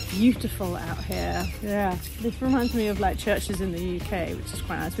beautiful out here. Yeah, this reminds me of like churches in the UK, which is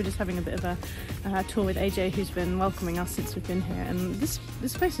quite nice. We're just having a bit of a tour with AJ, who's been welcoming us since we've been here, and this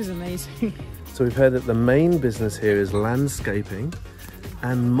place is amazing. So we've heard that the main business here is landscaping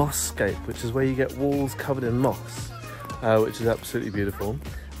and mosscape, which is where you get walls covered in moss, which is absolutely beautiful.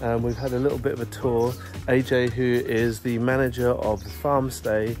 We've had a little bit of a tour. AJ, who is the manager of the farm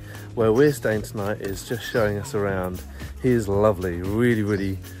stay where we're staying tonight, is just showing us around. He is lovely, really,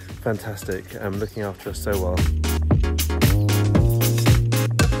 really fantastic, looking after us so well.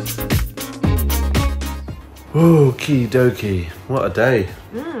 Okie dokie, what a day.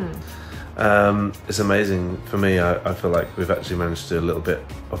 It's amazing for me. I feel like we've actually managed to do a little bit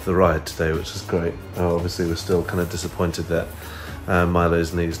of the ride today, which is great. Obviously we're still kind of disappointed that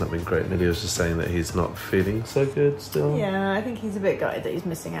Milo's knee's not been great. Millie was just saying that he's not feeling so good still. Yeah, I think he's a bit gutted that he's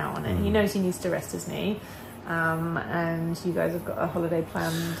missing out on it. He knows he needs to rest his knee. And you guys have got a holiday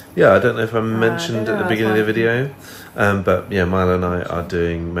planned. Yeah, I don't know if I mentioned at the beginning of the video, but yeah, Milo and I are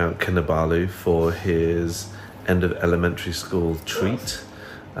doing Mount Kinabalu for his end of elementary school treat.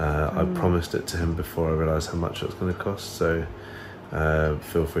 I promised it to him before I realised how much it was going to cost, so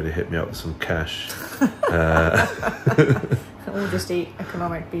feel free to hit me up with some cash. We'll just eat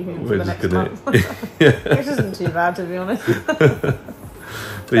economic beehoo We're for the just next gonna, month. yeah. Which isn't too bad, to be honest.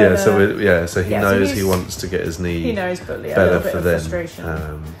 But yeah, so he yeah, knows so he wants to get his knee he knows, but yeah, better a little bit for of them. frustration.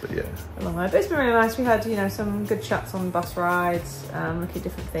 But yeah, Along the way. But it's been really nice. We had, some good chats on bus rides, looking at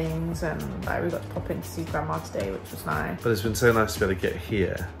different things, and we got to pop in to see Grandma today, which was nice. but it's been so nice to be able to get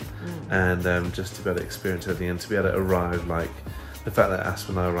here and just to be able to experience everything and to be able to arrive. Like the fact that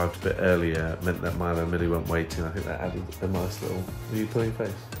Aspen and I arrived a bit earlier meant that Milo and Millie weren't waiting. I think that added a nice little. Were you pulling your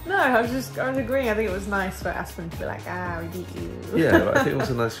face? No, I was agreeing. I think it was nice for Aspen to be like, we beat you. Yeah, but I think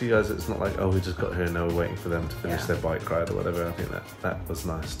also nice for you guys. It's not like, oh, we just got here and now we're waiting for them to finish their bike ride or whatever. I think that was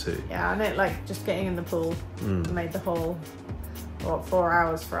nice too. Yeah, and it just getting in the pool made the whole 4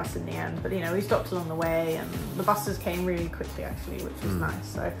 hours for us in the end. But we stopped along the way, and the buses came really quickly actually, which was nice.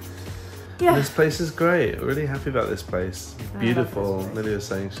 So yeah, this place is great. Really happy about this place. Beautiful. Place. Millie was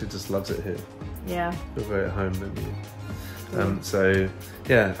saying she just loves it here. Yeah. Feel very at home, don't you? So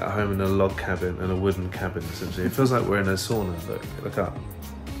yeah, at home in a log cabin, in a wooden cabin essentially. It feels like we're in a sauna. Look up.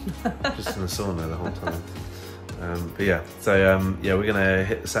 Just in a sauna the whole time. But yeah, so yeah, we're gonna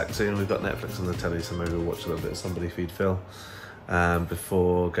hit the sack soon. We've got Netflix on the telly, so maybe we'll watch a little bit of Somebody Feed Phil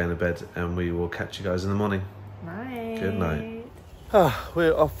before going to bed, and we will catch you guys in the morning. Night. Good night.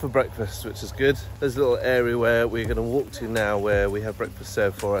 We're off for breakfast, which is good. There's a little area where we're going to walk to now where we have breakfast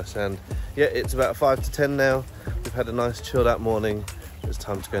served for us, and yeah, it's about 5 to 10 now. We've had a nice chilled out morning. It's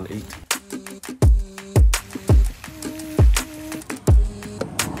time to go and eat.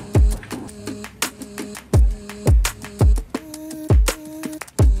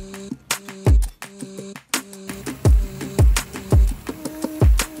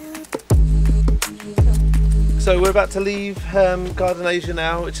 So we're about to leave Garden Asia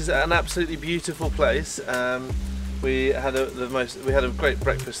now, which is an absolutely beautiful place. We had a great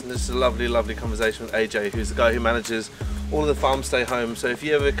breakfast, and this is a lovely, lovely conversation with AJ, who's the guy who manages all of the farm stay homes. So if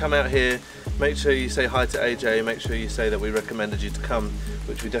you ever come out here, make sure you say hi to AJ. Make sure you say that we recommended you to come,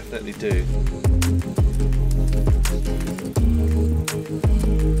 which we definitely do.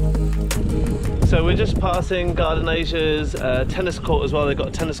 So we're just passing Garden Asia's tennis court as well. They've got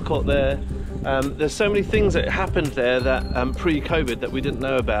a tennis court there. There's so many things that happened there that pre-COVID that we didn't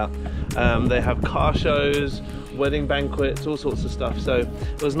know about. They have car shows, wedding banquets, all sorts of stuff. So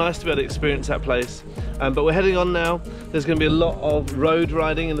it was nice to be able to experience that place. But we're heading on now. There's going to be a lot of road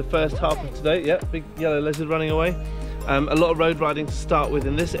riding in the first half of today. Yep, big yellow lizard running away. A lot of road riding to start with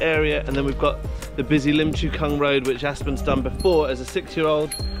in this area, and then we've got the busy Lim Chu Kung Road, which Aspen's done before as a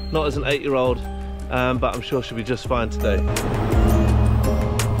 6-year-old, not as an 8-year-old, but I'm sure she'll be just fine today.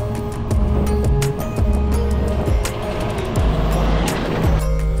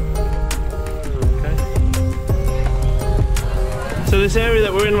 this area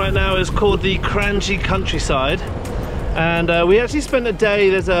that we're in right now is called the Kranji countryside, and we actually spent a day.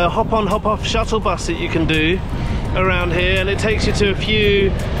 There's a hop-on hop-off shuttle bus that you can do around here, and it takes you to a few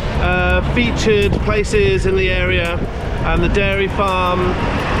featured places in the area, the dairy farm,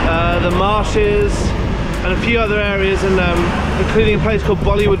 the marshes, and a few other areas, and including a place called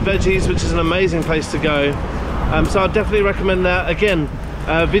Bollywood Veggies, which is an amazing place to go. So I'd definitely recommend that. Again,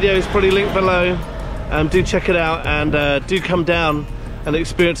 video is probably linked below. Do check it out, and do come down and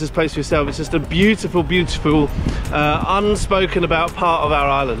experience this place for yourself. It's just a beautiful, beautiful, unspoken about part of our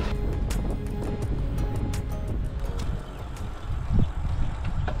island.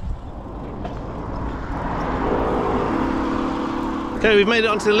 Okay, we've made it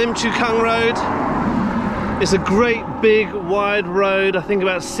onto the Lim Chu Kang Road. It's a great big wide road, I think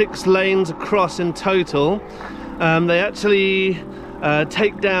about 6 lanes across in total. They actually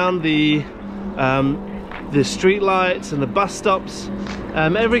take down the street lights and the bus stops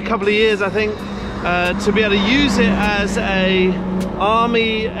every couple of years, I think, to be able to use it as a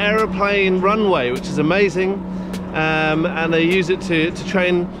army aeroplane runway, which is amazing. And they use it to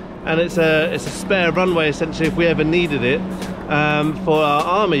train, and it's a spare runway essentially if we ever needed it for our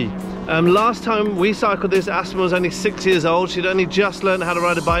army. Last time we cycled this, Aspen was only 6 years old. She'd only just learned how to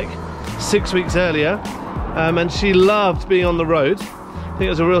ride a bike 6 weeks earlier, and she loved being on the road. I think it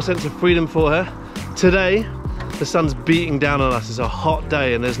was a real sense of freedom for her. Today, the sun's beating down on us. It's a hot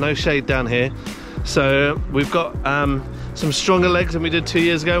day and there's no shade down here. So we've got some stronger legs than we did 2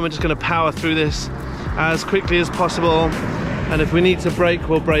 years ago, and we're just going to power through this as quickly as possible. And if we need to brake,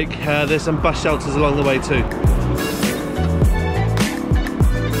 we'll brake. There's some bus shelters along the way too.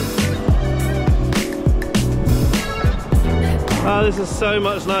 Oh, this is so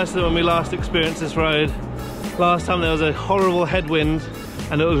much nicer than when we last experienced this road. Last time there was a horrible headwind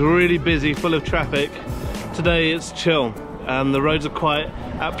and it was really busy, full of traffic. Today it's chill. The roads are quiet.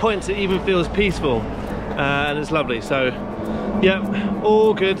 At points it even feels peaceful, and it's lovely. So yeah,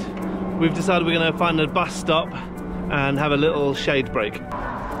 all good. We've decided we're going to find a bus stop and have a little shade break.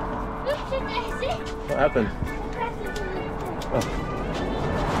 What happened?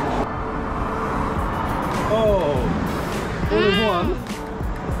 Oh. All in one?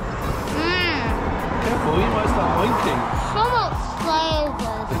 Careful, you might start winking. So much flavors.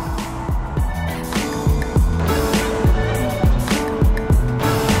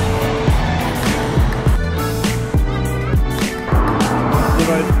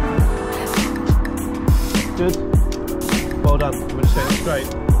 Good. Well done. We're just going straight.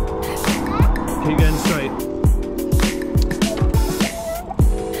 Keep going straight.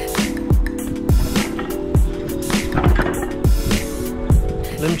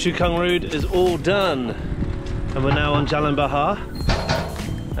 Lim Chu Kang Road is all done, and we're now on Jalan Bahar,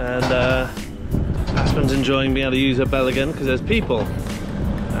 and Aspen's enjoying being able to use her bell again because there's people.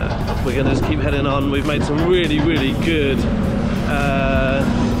 We're going to just keep heading on. We've made some really good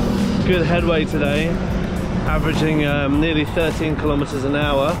headway today, averaging nearly 13 kilometers an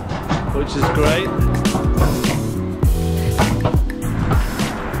hour, which is great.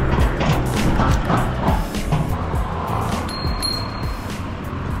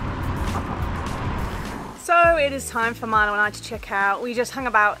 So it is time for Milo and I to check out. We just hung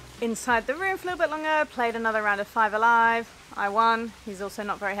about inside the room for a little bit longer, played another round of 5 Alive. I won. He's also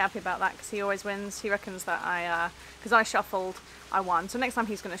not very happy about that because he always wins. He reckons that because I shuffled, I won. So next time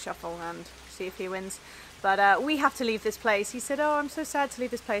he's going to shuffle and see if he wins. But we have to leave this place. He said, oh, I'm so sad to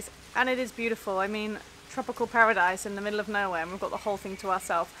leave this place. And it is beautiful. I mean, tropical paradise in the middle of nowhere, and we've got the whole thing to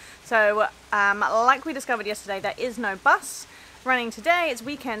ourselves. So like we discovered yesterday, there is no bus running today. It's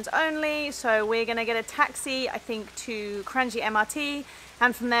weekends only, so we're gonna get a taxi, I think, to Kranji MRT,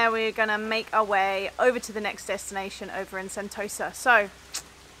 and from there we're gonna make our way over to the next destination over in Sentosa. So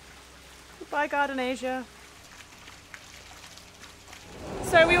goodbye Garden Asia.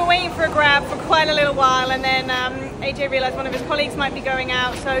 So we were waiting for a grab for quite a little while, and then AJ realised one of his colleagues might be going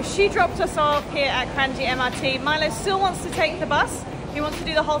out, so she dropped us off here at Kranji MRT. Milo still wants to take the bus. He wants to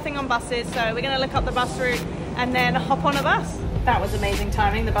do the whole thing on buses, so we're going to look up the bus route and then hop on a bus. That was amazing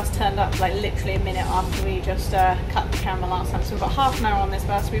timing. The bus turned up like literally a minute after we just cut the camera last time. So we've got half an hour on this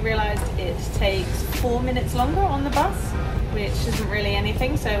bus. We realised it takes 4 minutes longer on the bus, which isn't really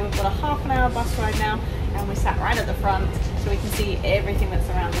anything. So we've got a half an hour bus ride now, and we sat right at the front so we can see everything that's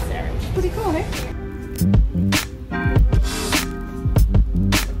around this area, which is pretty cool, eh?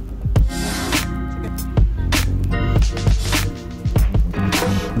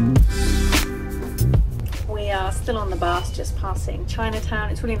 Still on the bus, just passing Chinatown.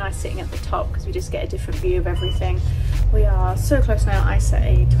 It's really nice sitting at the top because we just get a different view of everything. We are so close now. I set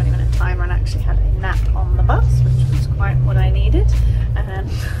a 20-minute timer and actually had a nap on the bus, which was quite what I needed.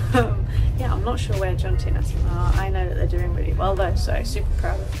 And yeah, I'm not sure where Jonty and Aspen are. I know that they're doing really well though, so super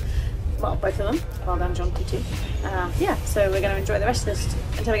proud of, well, both of them. Well done, Jonty too. Yeah, so we're going to enjoy the rest of this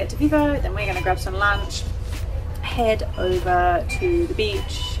until we get to Vivo. Then we're going to grab some lunch, head over to the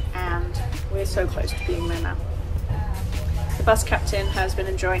beach, and we're so close to being there now. The bus captain has been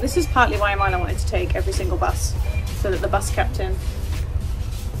enjoying. This is partly why Milo wanted to take every single bus, so that the bus captain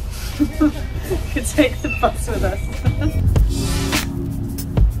could take the bus with us.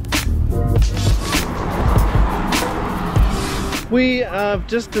 We have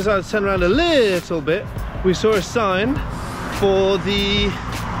just decided to turn around a little bit. We saw a sign for the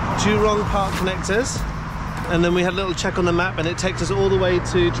Jurong Park connectors, and then we had a little check on the map and it takes us all the way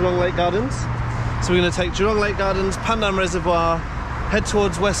to Jurong Lake Gardens. So we're going to take Jurong Lake Gardens, Pandan Reservoir, head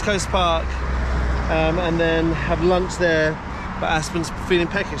towards West Coast Park, and then have lunch there. But Aspen's feeling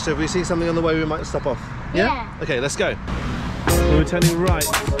peckish, so if we see something on the way we might stop off. Yeah? Okay, let's go. We're turning right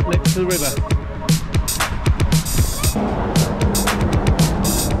next to the river.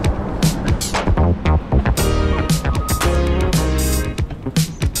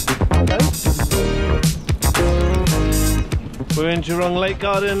 We're in Jurong Lake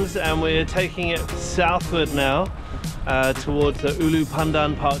Gardens and we're taking it southward now towards the Ulu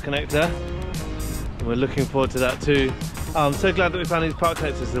Pandan Park connector. And we're looking forward to that too. I'm so glad that we found these park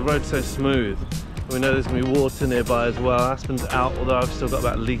connectors. The road's so smooth. We know there's going to be water nearby as well. Aspen's out, although I've still got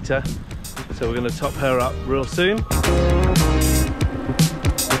about a litre. So we're going to top her up real soon.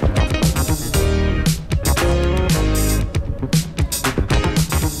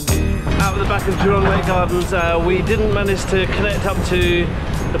 Back in Jurong Lake Gardens, we didn't manage to connect up to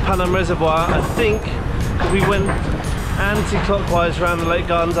the Pandan Reservoir. I think we went anti-clockwise around the Lake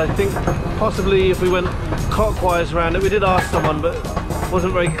Gardens. I think possibly if we went clockwise around it, we did ask someone but it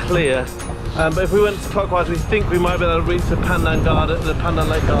wasn't very clear. But if we went clockwise, we think we might be able to reach the Pandan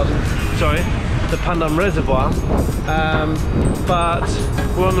Lake Garden, sorry, the Pandan Reservoir. But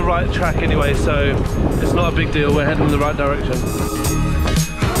we're on the right track anyway, so it's not a big deal. We're heading in the right direction.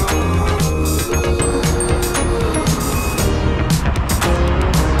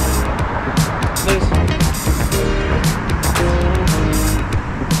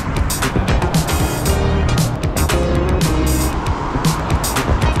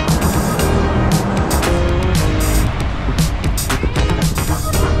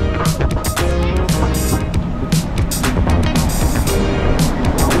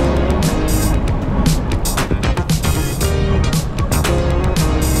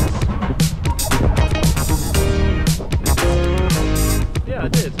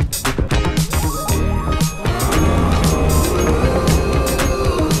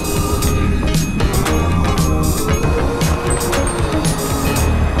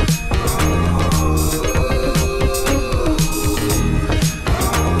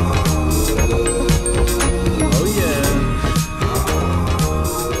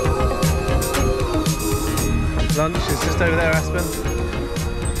 Lunch is just over there, Aspen.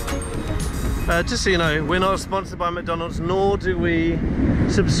 Just so you know, we're not sponsored by McDonald's, nor do we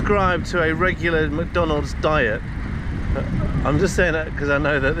subscribe to a regular McDonald's diet. I'm just saying that because I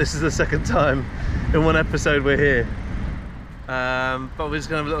know that this is the second time in one episode we're here. But we're just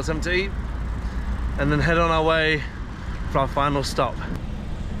going to have a little something to eat and then head on our way for our final stop.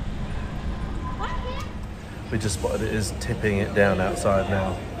 We just spotted it is tipping it down outside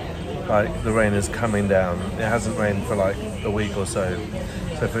now. Like the rain is coming down. It hasn't rained for like a week or so.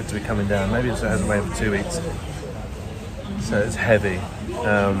 So for it to be coming down, maybe it hasn't rained for 2 weeks. So it's heavy.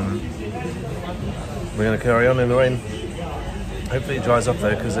 We're going to carry on in the rain. Hopefully it dries off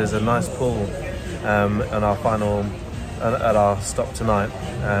though, because there's a nice pool on our final, at our stop tonight.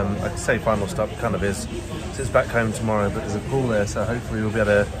 I say final stop, kind of is. So it's back home tomorrow, but there's a pool there, so hopefully we'll be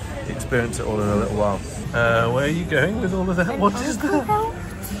able to experience it all in a little while. Where are you going with all of that? What is that?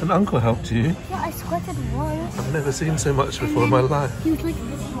 An uncle helped you? Yeah, I squirted once. I've never seen so much before in my life. He was like,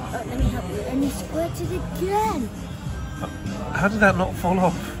 let me help you. And he squirted again. How did that not fall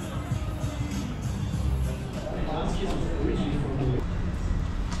off?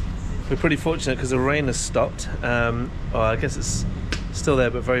 We're pretty fortunate because the rain has stopped. Well, I guess it's still there,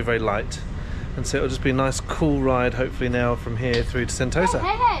 but very, very light. And so it'll just be a nice cool ride, hopefully now from here through to Sentosa.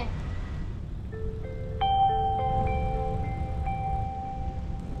 Hey.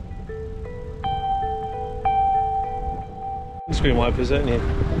 Screen wipers, don't you?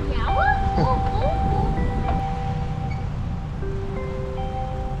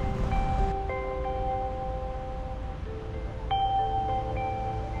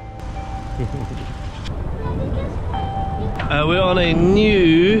 We're on a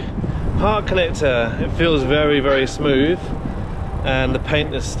new Park connector, it feels very, very smooth, and the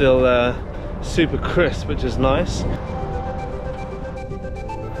paint is still super crisp, which is nice.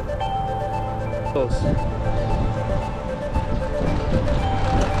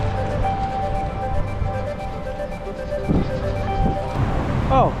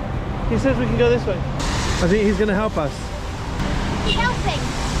 Oh, he says we can go this way. I think he's going to help us. He's helping.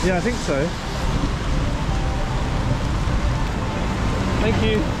 Yeah, I think so. Thank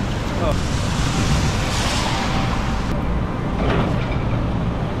you. Oh.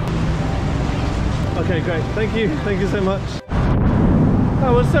 Okay, great. Thank you. Thank you so much.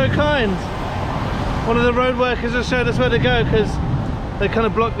 That was so kind. One of the road workers has showed us where to go because they kind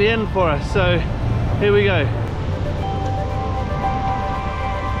of blocked the end for us. So here we go.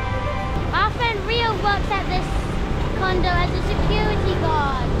 Our friend Rio works at this condo as a security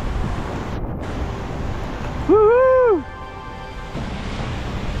guard. Woohoo!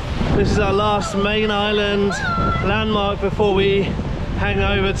 This is our last main island landmark before we hang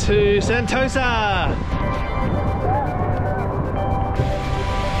over to Sentosa.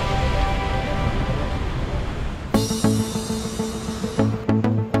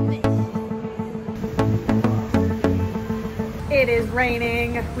 It is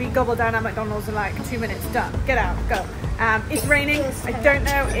raining. We gobbled down our McDonald's in like 2 minutes. Done. Get out. Go. It's raining. I don't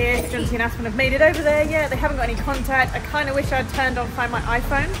know if Jonty and Aspen have made it over there yet. They haven't got any contact. I kind of wish I'd turned on Find My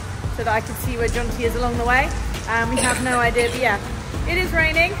iPhone so that I could see where Jonty is along the way. We have no idea, but yeah, it is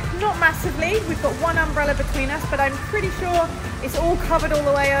raining. Not massively. We've got one umbrella between us, but I'm pretty sure it's all covered all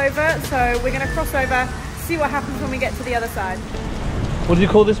the way over. So we're going to cross over, see what happens when we get to the other side. What do you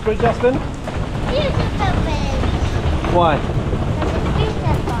call this bridge, Aspen? Beautiful bridge. Why?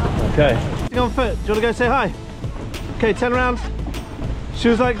 Beautiful. Okay. On foot. Do you want to go say hi? Okay, turn around. She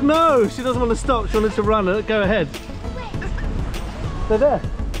was like, no, she doesn't want to stop. She wanted to run. Go ahead. They're there.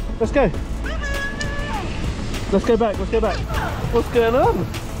 Let's go. Let's go back. Let's go back. What's going on?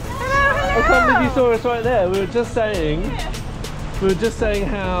 Hello. I can't believe you saw us right there. We were just saying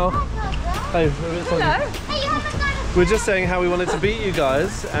how. Oh, Hello. we were just saying how we wanted to beat you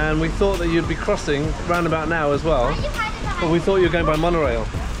guys, and we thought that you'd be crossing round about now as well. But we thought you were going by monorail.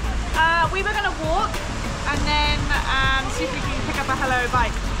 We were going to walk and then see if we can pick up a hello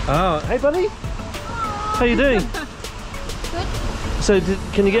bike. Oh, hey buddy. How you doing? Good. So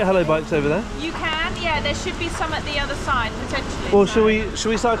can you get hello bikes over there? You can, yeah. There should be some at the other side potentially. Well, should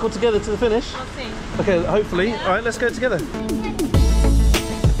we cycle together to the finish? We'll see. Okay, hopefully. Yeah. All right, let's go together.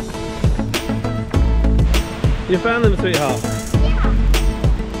 You found them, sweetheart. Yeah.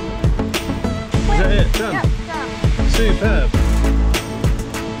 Is that it? Done. Yep, done. Superb.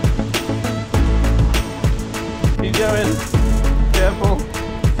 Keep going. Careful.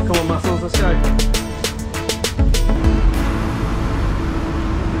 Come on, muscles. Let's go.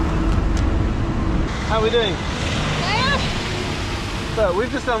 How are we doing? So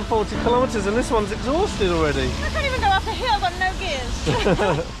we've just done 40 kilometers and this one's exhausted already. I can't even go up a hill, got no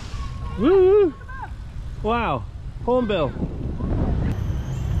gears. Woo! Wow, hornbill.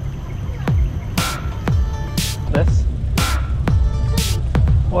 This.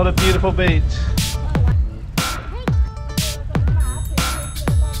 What a beautiful beach.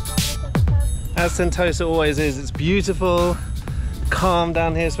 As Sentosa always is, it's beautiful, calm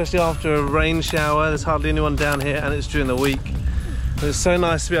down here, especially after a rain shower. There's hardly anyone down here and it's during the week. It's so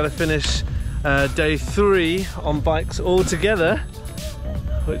nice to be able to finish day 3 on bikes all together,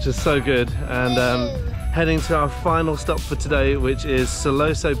 which is so good. And heading to our final stop for today, which is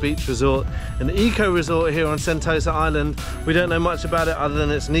Siloso Beach Resort, an eco resort here on Sentosa Island. We don't know much about it other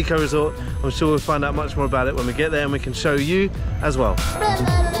than it's an eco resort. I'm sure we'll find out much more about it when we get there and we can show you as well.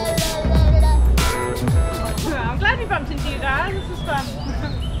 I'm glad we bumped into you guys. This was fun.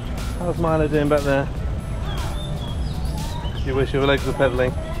 How's Milo doing back there? You wish your legs were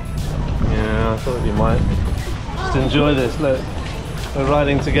pedalling? Yeah, I thought you might. Just enjoy this, look. We're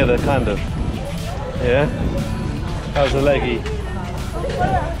riding together, kind of. Yeah? How's the leggy?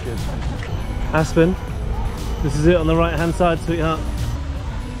 Good. Aspen, this is it on the right hand side, sweetheart.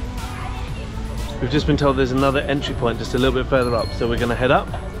 We've just been told there's another entry point just a little bit further up, so we're going to head up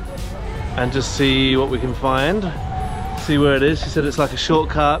and just see what we can find, see where it is. She said it's like a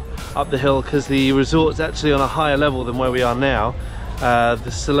shortcut up the hill because the resort's actually on a higher level than where we are now.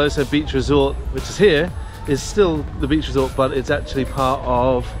 The Siloso Beach Resort, which is here, is still the beach resort, but it's actually part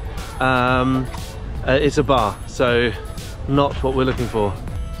of, it's a bar, so not what we're looking for.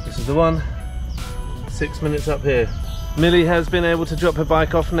 This is the one, 6 minutes up here. Millie has been able to drop her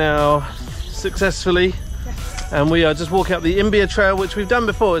bike off now successfully. Yes. And we are just walking up the Imbia Trail, which we've done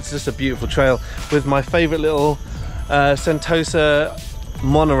before. It's just a beautiful trail with my favourite little Sentosa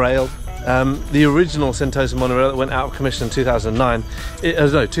monorail The original Sentosa monorail that went out of commission in 2009,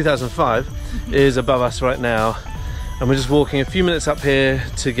 2005, is above us right now. And we're just walking a few minutes up here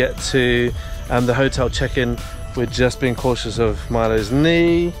to get to the hotel check-in. We're just being cautious of Milo's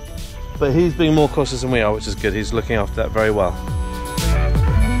knee, but he's being more cautious than we are, which is good. He's looking after that very well.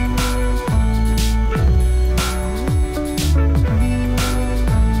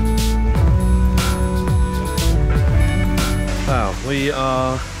 Wow, we've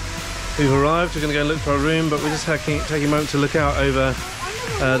arrived. We're going to go and look for our room, but we're just taking a moment to look out over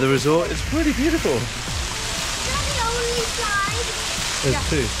the resort. It's pretty beautiful. There's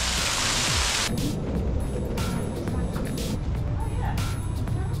two.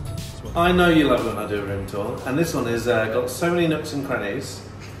 I know you love when I do a room tour, and this one is got so many nooks and crannies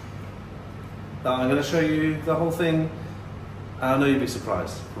that I'm going to show you the whole thing. I know you'd be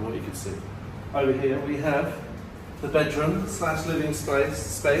surprised from what you could see. Over here we have the bedroom / living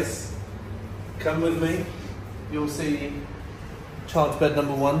space. Come with me. You'll see child's bed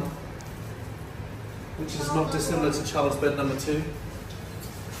number 1, which is not dissimilar to child's bed number 2.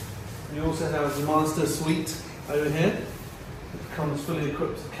 You also have the master suite over here. It comes fully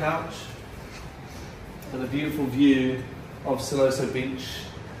equipped with a couch and a beautiful view of Siloso Beach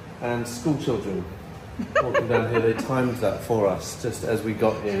and school children walking down here. They timed that for us just as we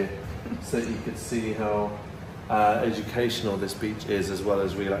got here so that you could see how educational this beach is as well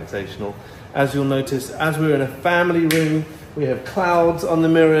as relaxational. As you'll notice, as we're in a family room, we have clouds on the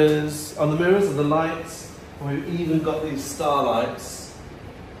mirrors of the lights. We've even got these starlights,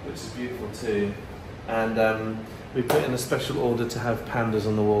 which is beautiful too. And we put in a special order to have pandas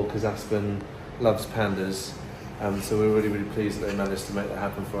on the wall because Aspen loves pandas. So we're really, really pleased that they managed to make that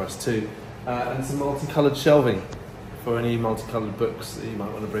happen for us too. And some multicoloured shelving for any multicoloured books that you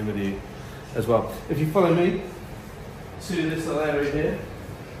might want to bring with you as well. If you follow me to this little area here,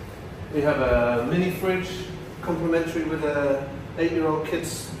 we have a mini fridge, complimentary with a 8-year-old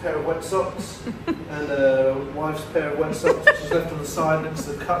kid's pair of wet socks and a wife's pair of wet socks, which is left on the side next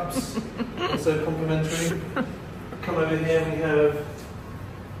to the cups, also complimentary. Come over here, we have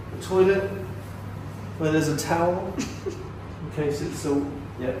the toilet where there's a towel in case it's all,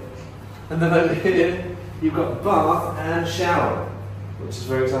 yeah. And then over here you've got a bath and shower, which is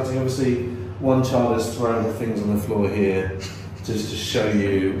very exciting. Obviously one child is throwing the things on the floor here just to show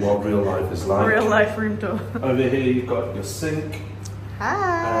you what real life is like. Real life room tour. Over here you've got your sink.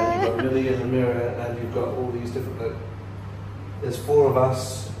 Hi. You've got Millie in the mirror, and you've got all these different. There's 4 of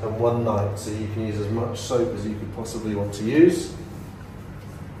us and 1 night, so you can use as much soap as you could possibly want to use.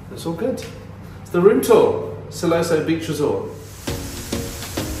 It's all good. It's the room tour, Siloso Beach Resort.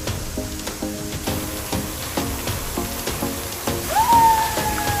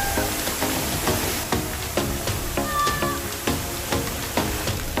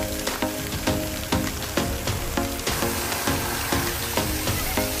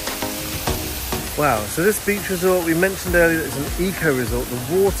 Wow, so this beach resort, we mentioned earlier that it's an eco resort.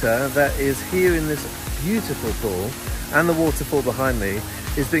 The water that is here in this beautiful pool and the waterfall behind me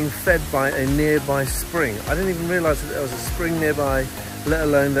is being fed by a nearby spring. I didn't even realise that there was a spring nearby, let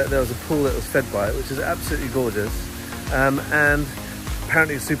alone that there was a pool that was fed by it, which is absolutely gorgeous. And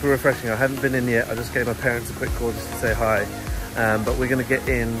apparently it's super refreshing. I haven't been in yet. I just gave my parents a quick call just to say hi. But we're going to get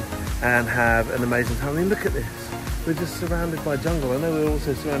in and have an amazing time. I mean, look at this. We're just surrounded by jungle. I know we're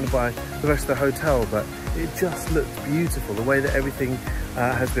also surrounded by the rest of the hotel, but it just looks beautiful. The way that everything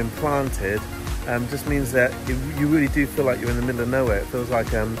has been planted just means that you really do feel like you're in the middle of nowhere. It feels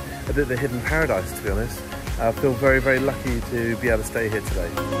like a bit of a hidden paradise, to be honest. I feel very, very lucky to be able to stay here today.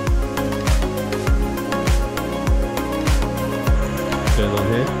 What's going on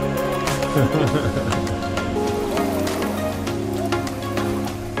here?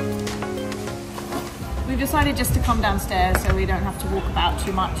 We've decided just to come downstairs so we don't have to walk about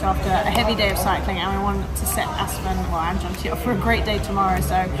too much after a heavy day of cycling, and we wanted to set Aspen, well, and Jonty up for a great day tomorrow.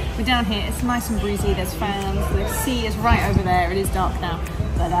 So we're down here, it's nice and breezy, there's fans, the sea is right over there, it is dark now.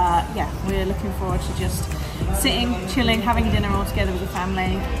 But yeah, we're looking forward to just sitting, chilling, having dinner all together with the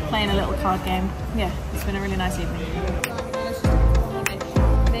family, playing a little card game. Yeah, it's been a really nice evening.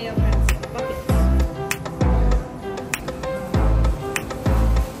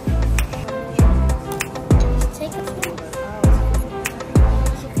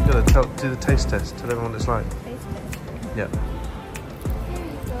 Do the taste test, tell everyone what it's like. Yeah.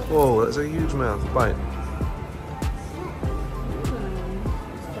 Whoa, that's a huge mouth. Bite.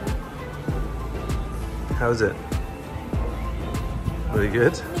 How is it? Really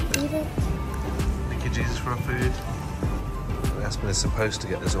good? Thank you, Jesus, for our food. Aspen is supposed to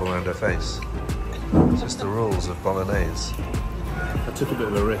get this all around her face. It's just the rules of bolognese. I took a bit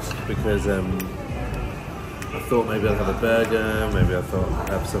of a risk because I thought maybe I'd have a burger, maybe I thought I'd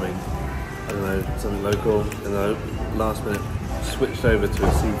have something, I don't know, something local, and I last minute switched over to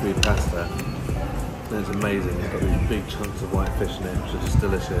a seafood pasta. And it's amazing, it's got these big chunks of white fish in it, which are just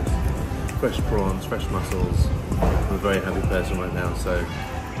delicious. Fresh prawns, fresh mussels. I'm a very happy person right now, so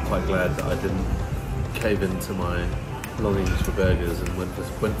I'm quite glad that I didn't cave into my longings for burgers and went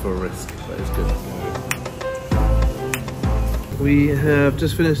for a risk, but it's good. We have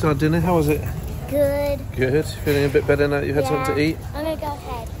just finished our dinner. How was it? Good. Good. Feeling a bit better now that you had something to eat? I'm gonna go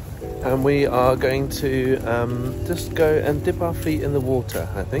ahead. And we are going to just go and dip our feet in the water,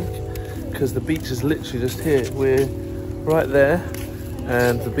 I think, because the beach is literally just here. We're right there,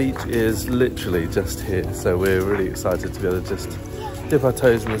 and the beach is literally just here. So we're really excited to be able to just dip our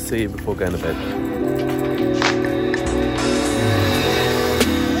toes in the sea before going to bed.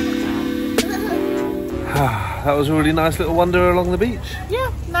 That was a really nice little wander along the beach.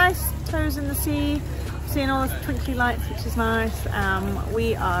 Yeah, nice toes in the sea, seeing all the twinkly lights, which is nice.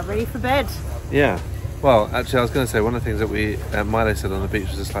 We are ready for bed. Yeah, well, actually I was going to say one of the things that Milo said on the beach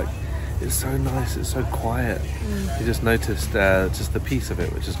was just like, it's so nice, it's so quiet. You just noticed just the peace of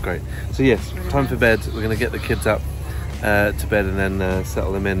it, which is great. So yes, time for bed. We're going to get the kids up to bed and then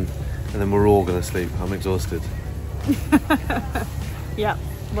settle them in, and then we're all going to sleep. I'm exhausted. Yeah,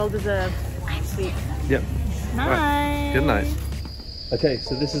 well deserved sleep. Yep. Night. Right. Good night. Okay,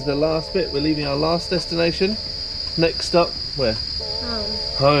 so this is the last bit. We're leaving our last destination. Next stop, where?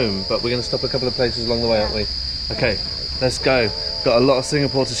 Home. But we're going to stop a couple of places along the way, aren't we? Okay, let's go. Got a lot of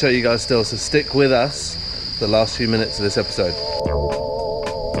Singapore to show you guys still, so stick with us the last few minutes of this episode.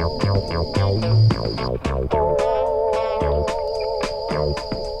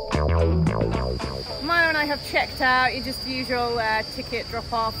 Milo and I have checked out. It's just the usual ticket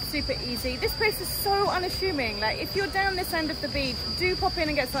drop off, super easy. This place is so unassuming. Like, if you're down this end of the beach, do pop in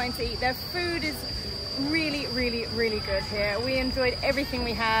and get something to eat. Their food is really, really, really good here. We enjoyed everything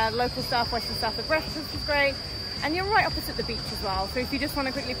we had. Local stuff, Western stuff. The breakfast was great. And you're right opposite the beach as well. So if you just want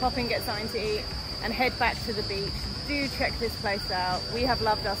to quickly pop in, get something to eat and head back to the beach, do check this place out. We have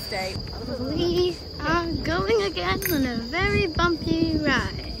loved our stay. We are going again on a very bumpy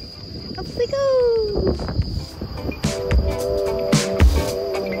ride. Up we go!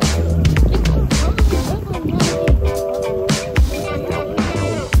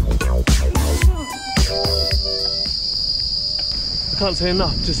 I can't say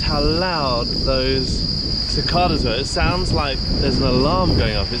enough just how loud those cicadas were. It sounds like there's an alarm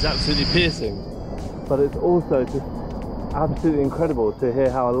going off. It's absolutely piercing. But it's also just absolutely incredible to hear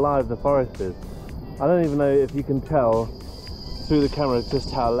how alive the forest is. I don't even know if you can tell through the camera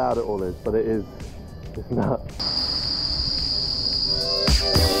just how loud it all is, but it is just nuts.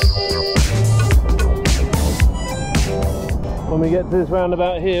 When we get to this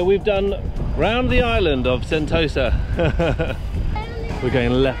roundabout here, we've done round the island of Sentosa. We're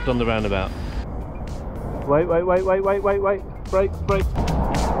going left on the roundabout. Wait. Brake.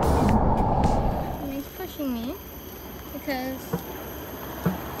 He's pushing me because,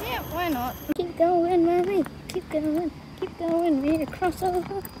 yeah, why not? Keep going, mommy. Keep going. We need to cross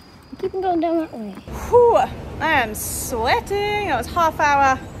over. Keep going down that way. Whew, I am sweating. That was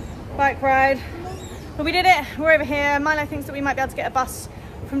half-hour bike ride. But we did it. We're over here. Milo thinks that we might be able to get a bus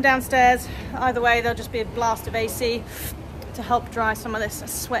from downstairs. Either way, there'll just be a blast of AC to help dry some of this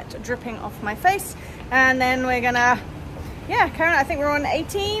sweat dripping off my face. And then we're gonna, yeah, Karen, I think we're on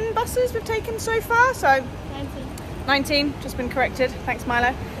 18 buses we've taken so far. So 19, just been corrected. Thanks,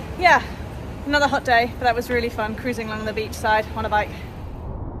 Milo. Yeah, another hot day, but that was really fun, cruising along the beach side on a bike.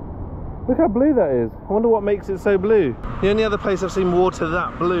 Look how blue that is. I wonder what makes it so blue. The only other place I've seen water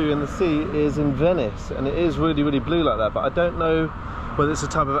that blue in the sea is in Venice, and it is really, really blue like that, but I don't know whether it's a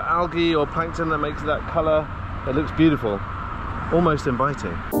type of algae or plankton that makes it that colour. It looks beautiful, almost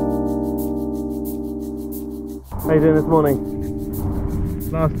inviting. How you doing this morning?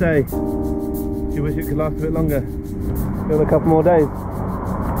 Last day. Do you wish it could last a bit longer? Still a couple more days.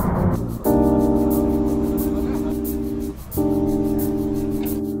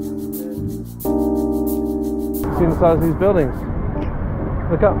 See the size of these buildings.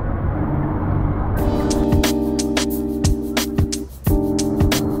 Look up.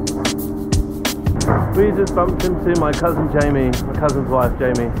 We just bumped into my cousin Jamie, my cousin's wife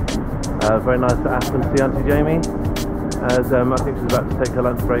Jamie. Very nice to Aspen to see Auntie Jamie, as I think she's about to take her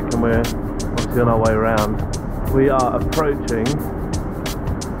lunch break and we're obviously on our way around. We are approaching,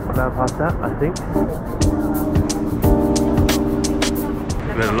 about past that I think.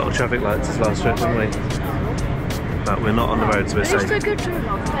 We had a lot of traffic lights this last trip, didn't we? But we're not on the road, so we're safe. It's a good trip.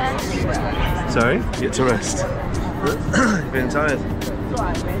 Sorry? You get to rest. You've been tired?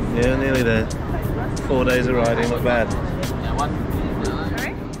 Yeah, nearly there. 4 days of riding, not bad.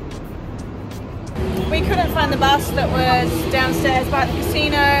 We couldn't find the bus that was downstairs by the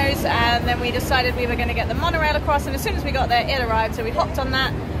casinos, and then we decided we were going to get the monorail across, and as soon as we got there it arrived, so we hopped on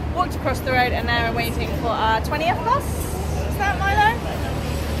that, walked across the road, and now we're waiting for our 20th bus. Is that Milo?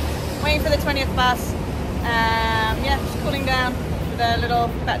 Waiting for the 20th bus. Yeah, just cooling down with a little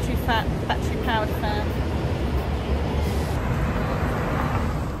battery powered fan.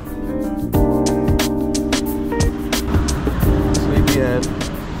 Sleepyhead.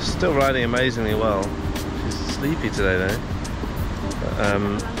 Still riding amazingly well. She's sleepy today though.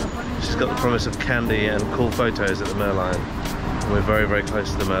 But, she's got the promise of candy and cool photos at the Merlion. And we're very, very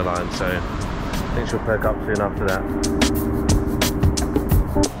close to the Merlion, so I think she'll perk up soon after that.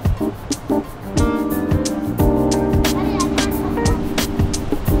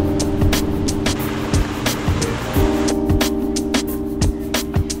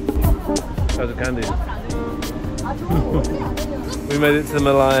 How's the candy? We made it to the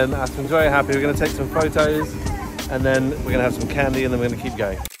Merlion. Aspen's very happy. We're going to take some photos and then we're going to have some candy and then we're going to keep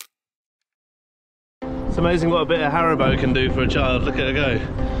going. It's amazing what a bit of Haribo can do for a child. Look at her go.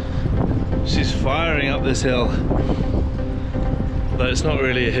 She's firing up this hill. Though it's not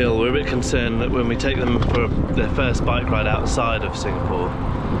really a hill, we're a bit concerned that when we take them for their first bike ride outside of Singapore,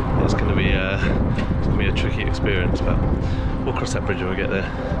 it's going to be a tricky experience, but we'll cross that bridge when we get there.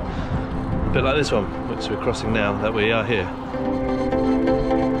 A bit like this one, which we're crossing now that we are here.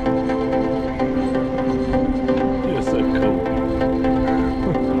 You're so cool.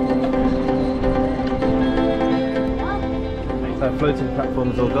 That floating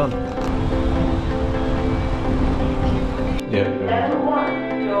platform is all gone. Yeah.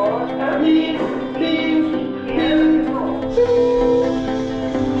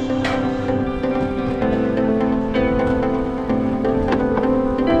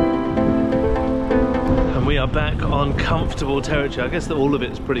 We are back on comfortable territory. I guess that all of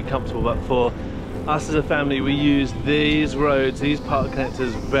it's pretty comfortable, but for us as a family, we use these roads, these park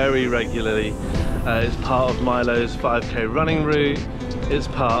connectors very regularly. It's part of Milo's 5k running route. It's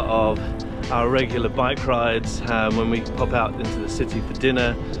part of our regular bike rides when we pop out into the city for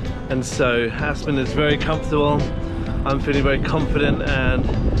dinner. And so Aspen is very comfortable. I'm feeling very confident, and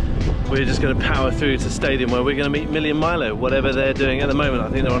we're just going to power through to stadium where we're going to meet Millie and Milo, whatever they're doing at the moment. I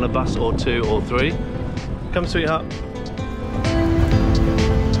think they're on a bus or 2 or 3. Come, sweetheart. We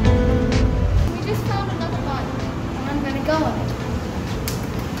just found another bike, and I'm gonna go on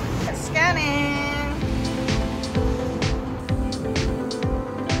it. Scanning.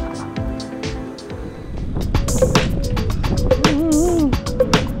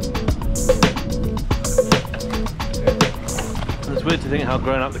 It's weird to think how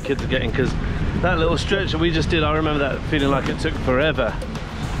grown up the kids are getting, because that little stretch that we just did, I remember that feeling like it took forever.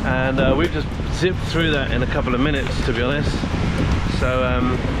 And we've just zipped through that in a couple of minutes, to be honest. So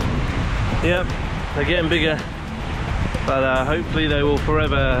yeah, they're getting bigger, but hopefully they will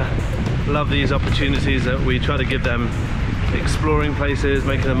forever love these opportunities that we try to give them, exploring places,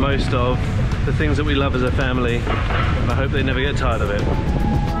 making the most of the things that we love as a family. I hope they never get tired of it.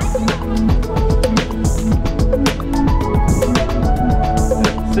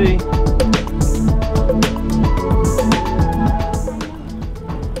 See?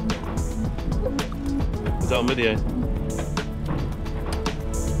 On video.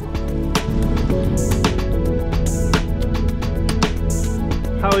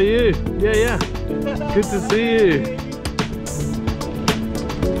 How are you? Yeah. Good to see you.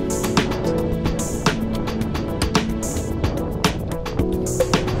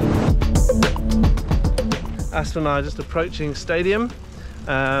 Aspen and I are just approaching stadium,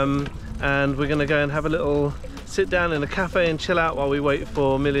 and we're going to go and have a little sit down in a cafe and chill out while we wait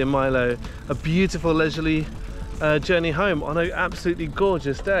for Millie and Milo. A beautiful leisurely journey home on an absolutely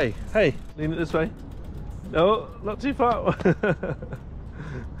gorgeous day. Hey, lean it this way. No, not too far.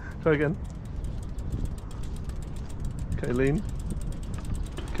 Try again. Okay, lean.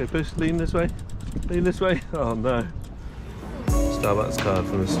 Okay, push, lean this way. Lean this way. Oh no. Starbucks card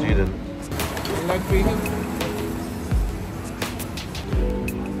from a student. You like vegan?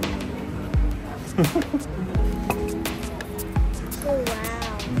 Oh wow.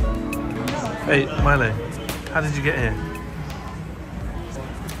 Hey, Milo, how did you get here?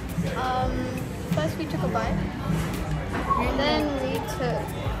 First we took a bike, and then we took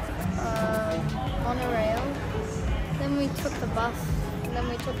monorail, then we took the bus, and then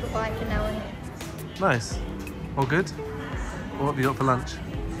we took the bike, and now we're here. Nice. All good? What have you got for lunch?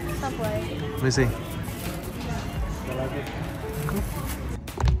 Subway. Let me see. Cool.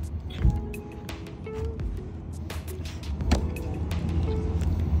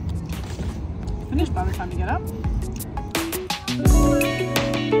 finished by the time you get up.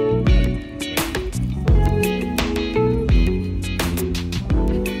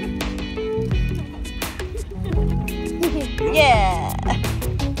 Yeah.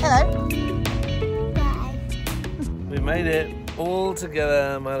 Hello. Bye. We made it all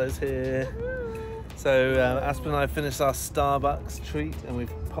together. Milo's here. So Aspen and I finished our Starbucks treat and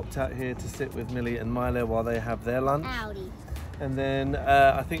we've popped out here to sit with Millie and Milo while they have their lunch. Howdy. And then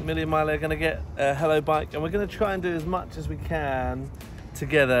I think Millie and Milo are going to get a hello bike and we're going to try and do as much as we can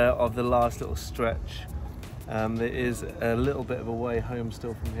together of the last little stretch. There is a little bit of a way home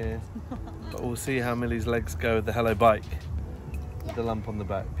still from here, but we'll see how Millie's legs go with the hello bike. With the lump on the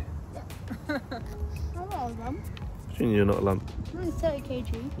back. I'm not a lump. You're not a lump. I'm 30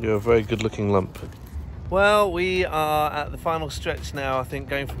 kg. You're a very good looking lump. Well, we are at the final stretch now, I think,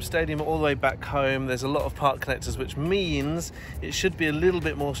 going from stadium all the way back home. There's a lot of park connectors, which means it should be a little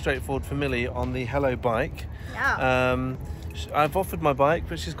bit more straightforward for Millie on the hello bike. Yeah. I've offered my bike,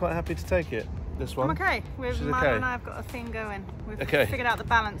 but she's quite happy to take it. This one. I'm okay. Milo okay. and I have got a thing going. We've Okay. figured out the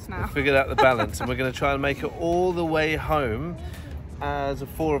balance now. We've figured out the balance, and we're going to try and make it all the way home as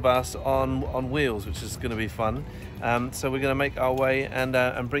 4 of us on wheels, which is going to be fun. So we're going to make our way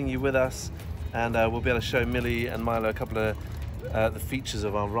and bring you with us. And we'll be able to show Millie and Milo a couple of the features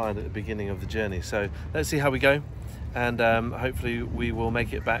of our ride at the beginning of the journey. So let's see how we go, and hopefully we will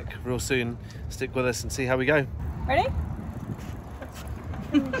make it back real soon. Stick with us and see how we go. Ready?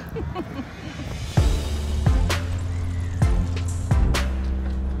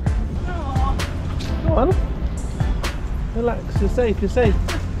 Go on. Relax, you're safe, you're safe.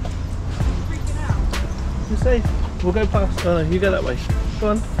 Freaking out. You're safe. We'll go past. Oh no, you go that way.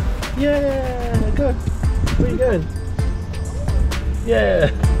 Go on. Yeah, good. Where are you going?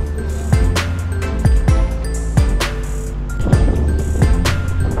 Yeah.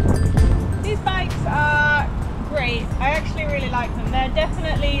 These bikes are great. I actually really like them. They're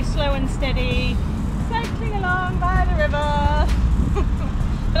definitely slow and steady, cycling along by the river.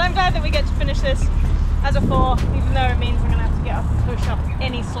 But I'm glad that we get to finish this as a 4, even though it means we're going to have to get up and push up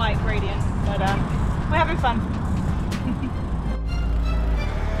any slight gradient. But we're having fun.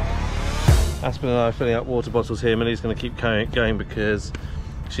 Aspen and I are filling up water bottles here. Millie's going to keep going because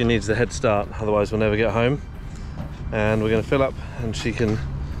she needs the head start, otherwise we'll never get home. And we're going to fill up and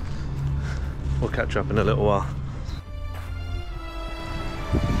we'll catch her up in a little while.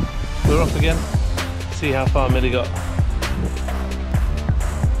 We're off again. See how far Millie got.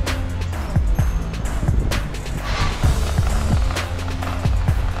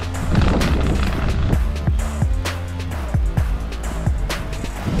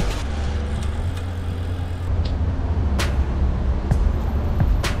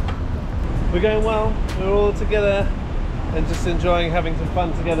 We're going well, we're all together and just enjoying having some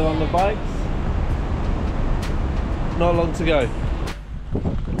fun together on the bikes. Not long to go.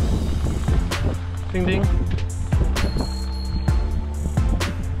 Ding ding.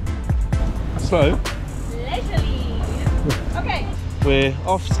 Slow. Leisurely. Okay. We're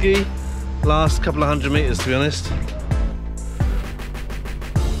off ski, last couple of 100 meters to be honest.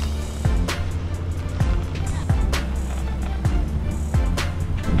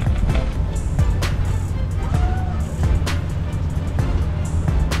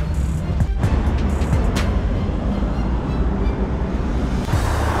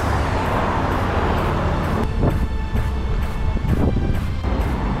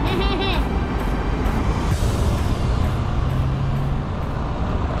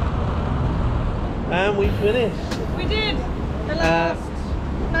 And we finished. We did. The last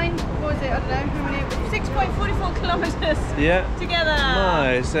 9, what was it? I don't know how many. 6.44 kilometers. Yeah. Together.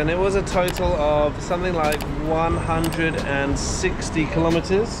 Nice. And it was a total of something like 160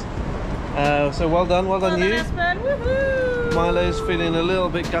 kilometers. So well done you. Aspen. Woohoo! Milo's feeling a little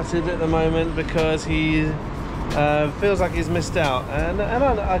bit gutted at the moment because he feels like he's missed out, and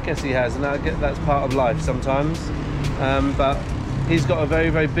I guess he has, and I get that's part of life sometimes. But he's got a very,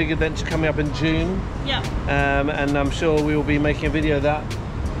 very big adventure coming up in June. Yeah. And I'm sure we will be making a video of that.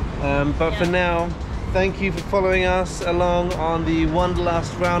 But for now, thank you for following us along on the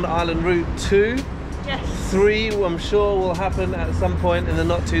Wonderlust Round Island Route 2. Yes. 3, I'm sure, will happen at some point in the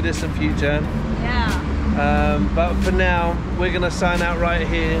not too distant future. Yeah. But for now, we're going to sign out right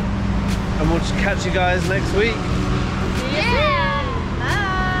here, and we'll just catch you guys next week. Yeah.